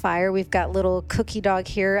around the fire. We've got little Cookie Dog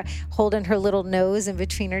here holding her little nose in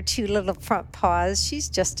between her two little front paws. She's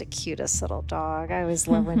just the cutest little dog. I always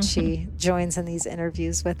love when she joins in these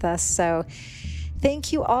interviews with us. So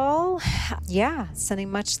thank you all. Yeah,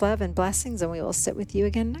 sending much love and blessings, and we will sit with you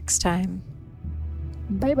again next time.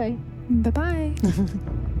 Bye-bye. Bye-bye.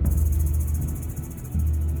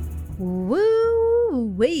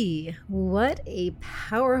 Woo-wee! What a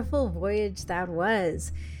powerful voyage that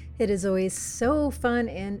was. It is always so fun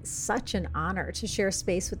and such an honor to share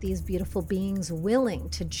space with these beautiful beings willing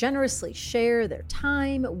to generously share their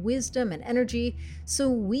time, wisdom, and energy so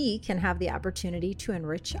we can have the opportunity to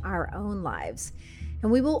enrich our own lives.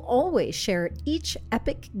 And we will always share each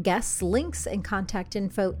epic guest's links and contact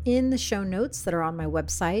info in the show notes that are on my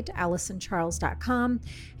website, AllisonCharles.com,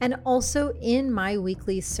 and also in my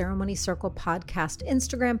weekly Ceremony Circle podcast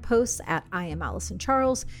Instagram posts at I Am Allison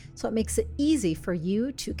Charles, so it makes it easy for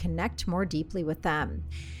you to connect more deeply with them.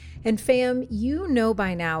 And fam, you know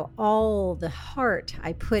by now all the heart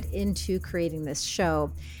I put into creating this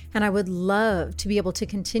show, and I would love to be able to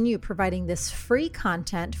continue providing this free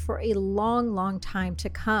content for a long, long time to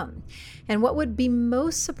come. And what would be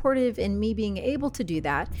most supportive in me being able to do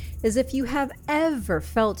that is if you have ever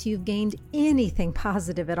felt you've gained anything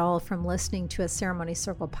positive at all from listening to a Ceremony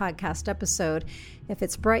Circle podcast episode, if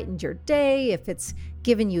it's brightened your day, if it's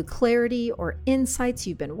given you clarity or insights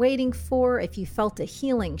you've been waiting for, if you felt a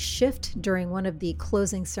healing shift during one of the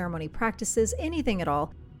closing ceremony practices, anything at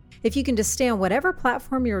all, if you can just stay on whatever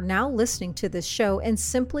platform you're now listening to this show and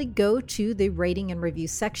simply go to the rating and review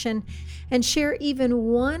section and share even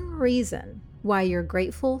one reason why you're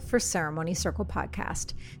grateful for Ceremony Circle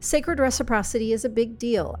Podcast. Sacred reciprocity is a big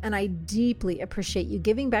deal, and I deeply appreciate you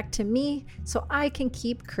giving back to me so I can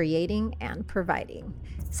keep creating and providing.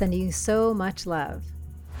 Sending you so much love.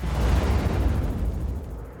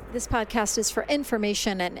 This podcast is for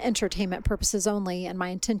information and entertainment purposes only, and my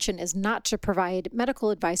intention is not to provide medical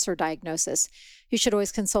advice or diagnosis. You should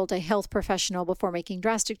always consult a health professional before making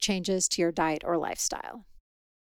drastic changes to your diet or lifestyle.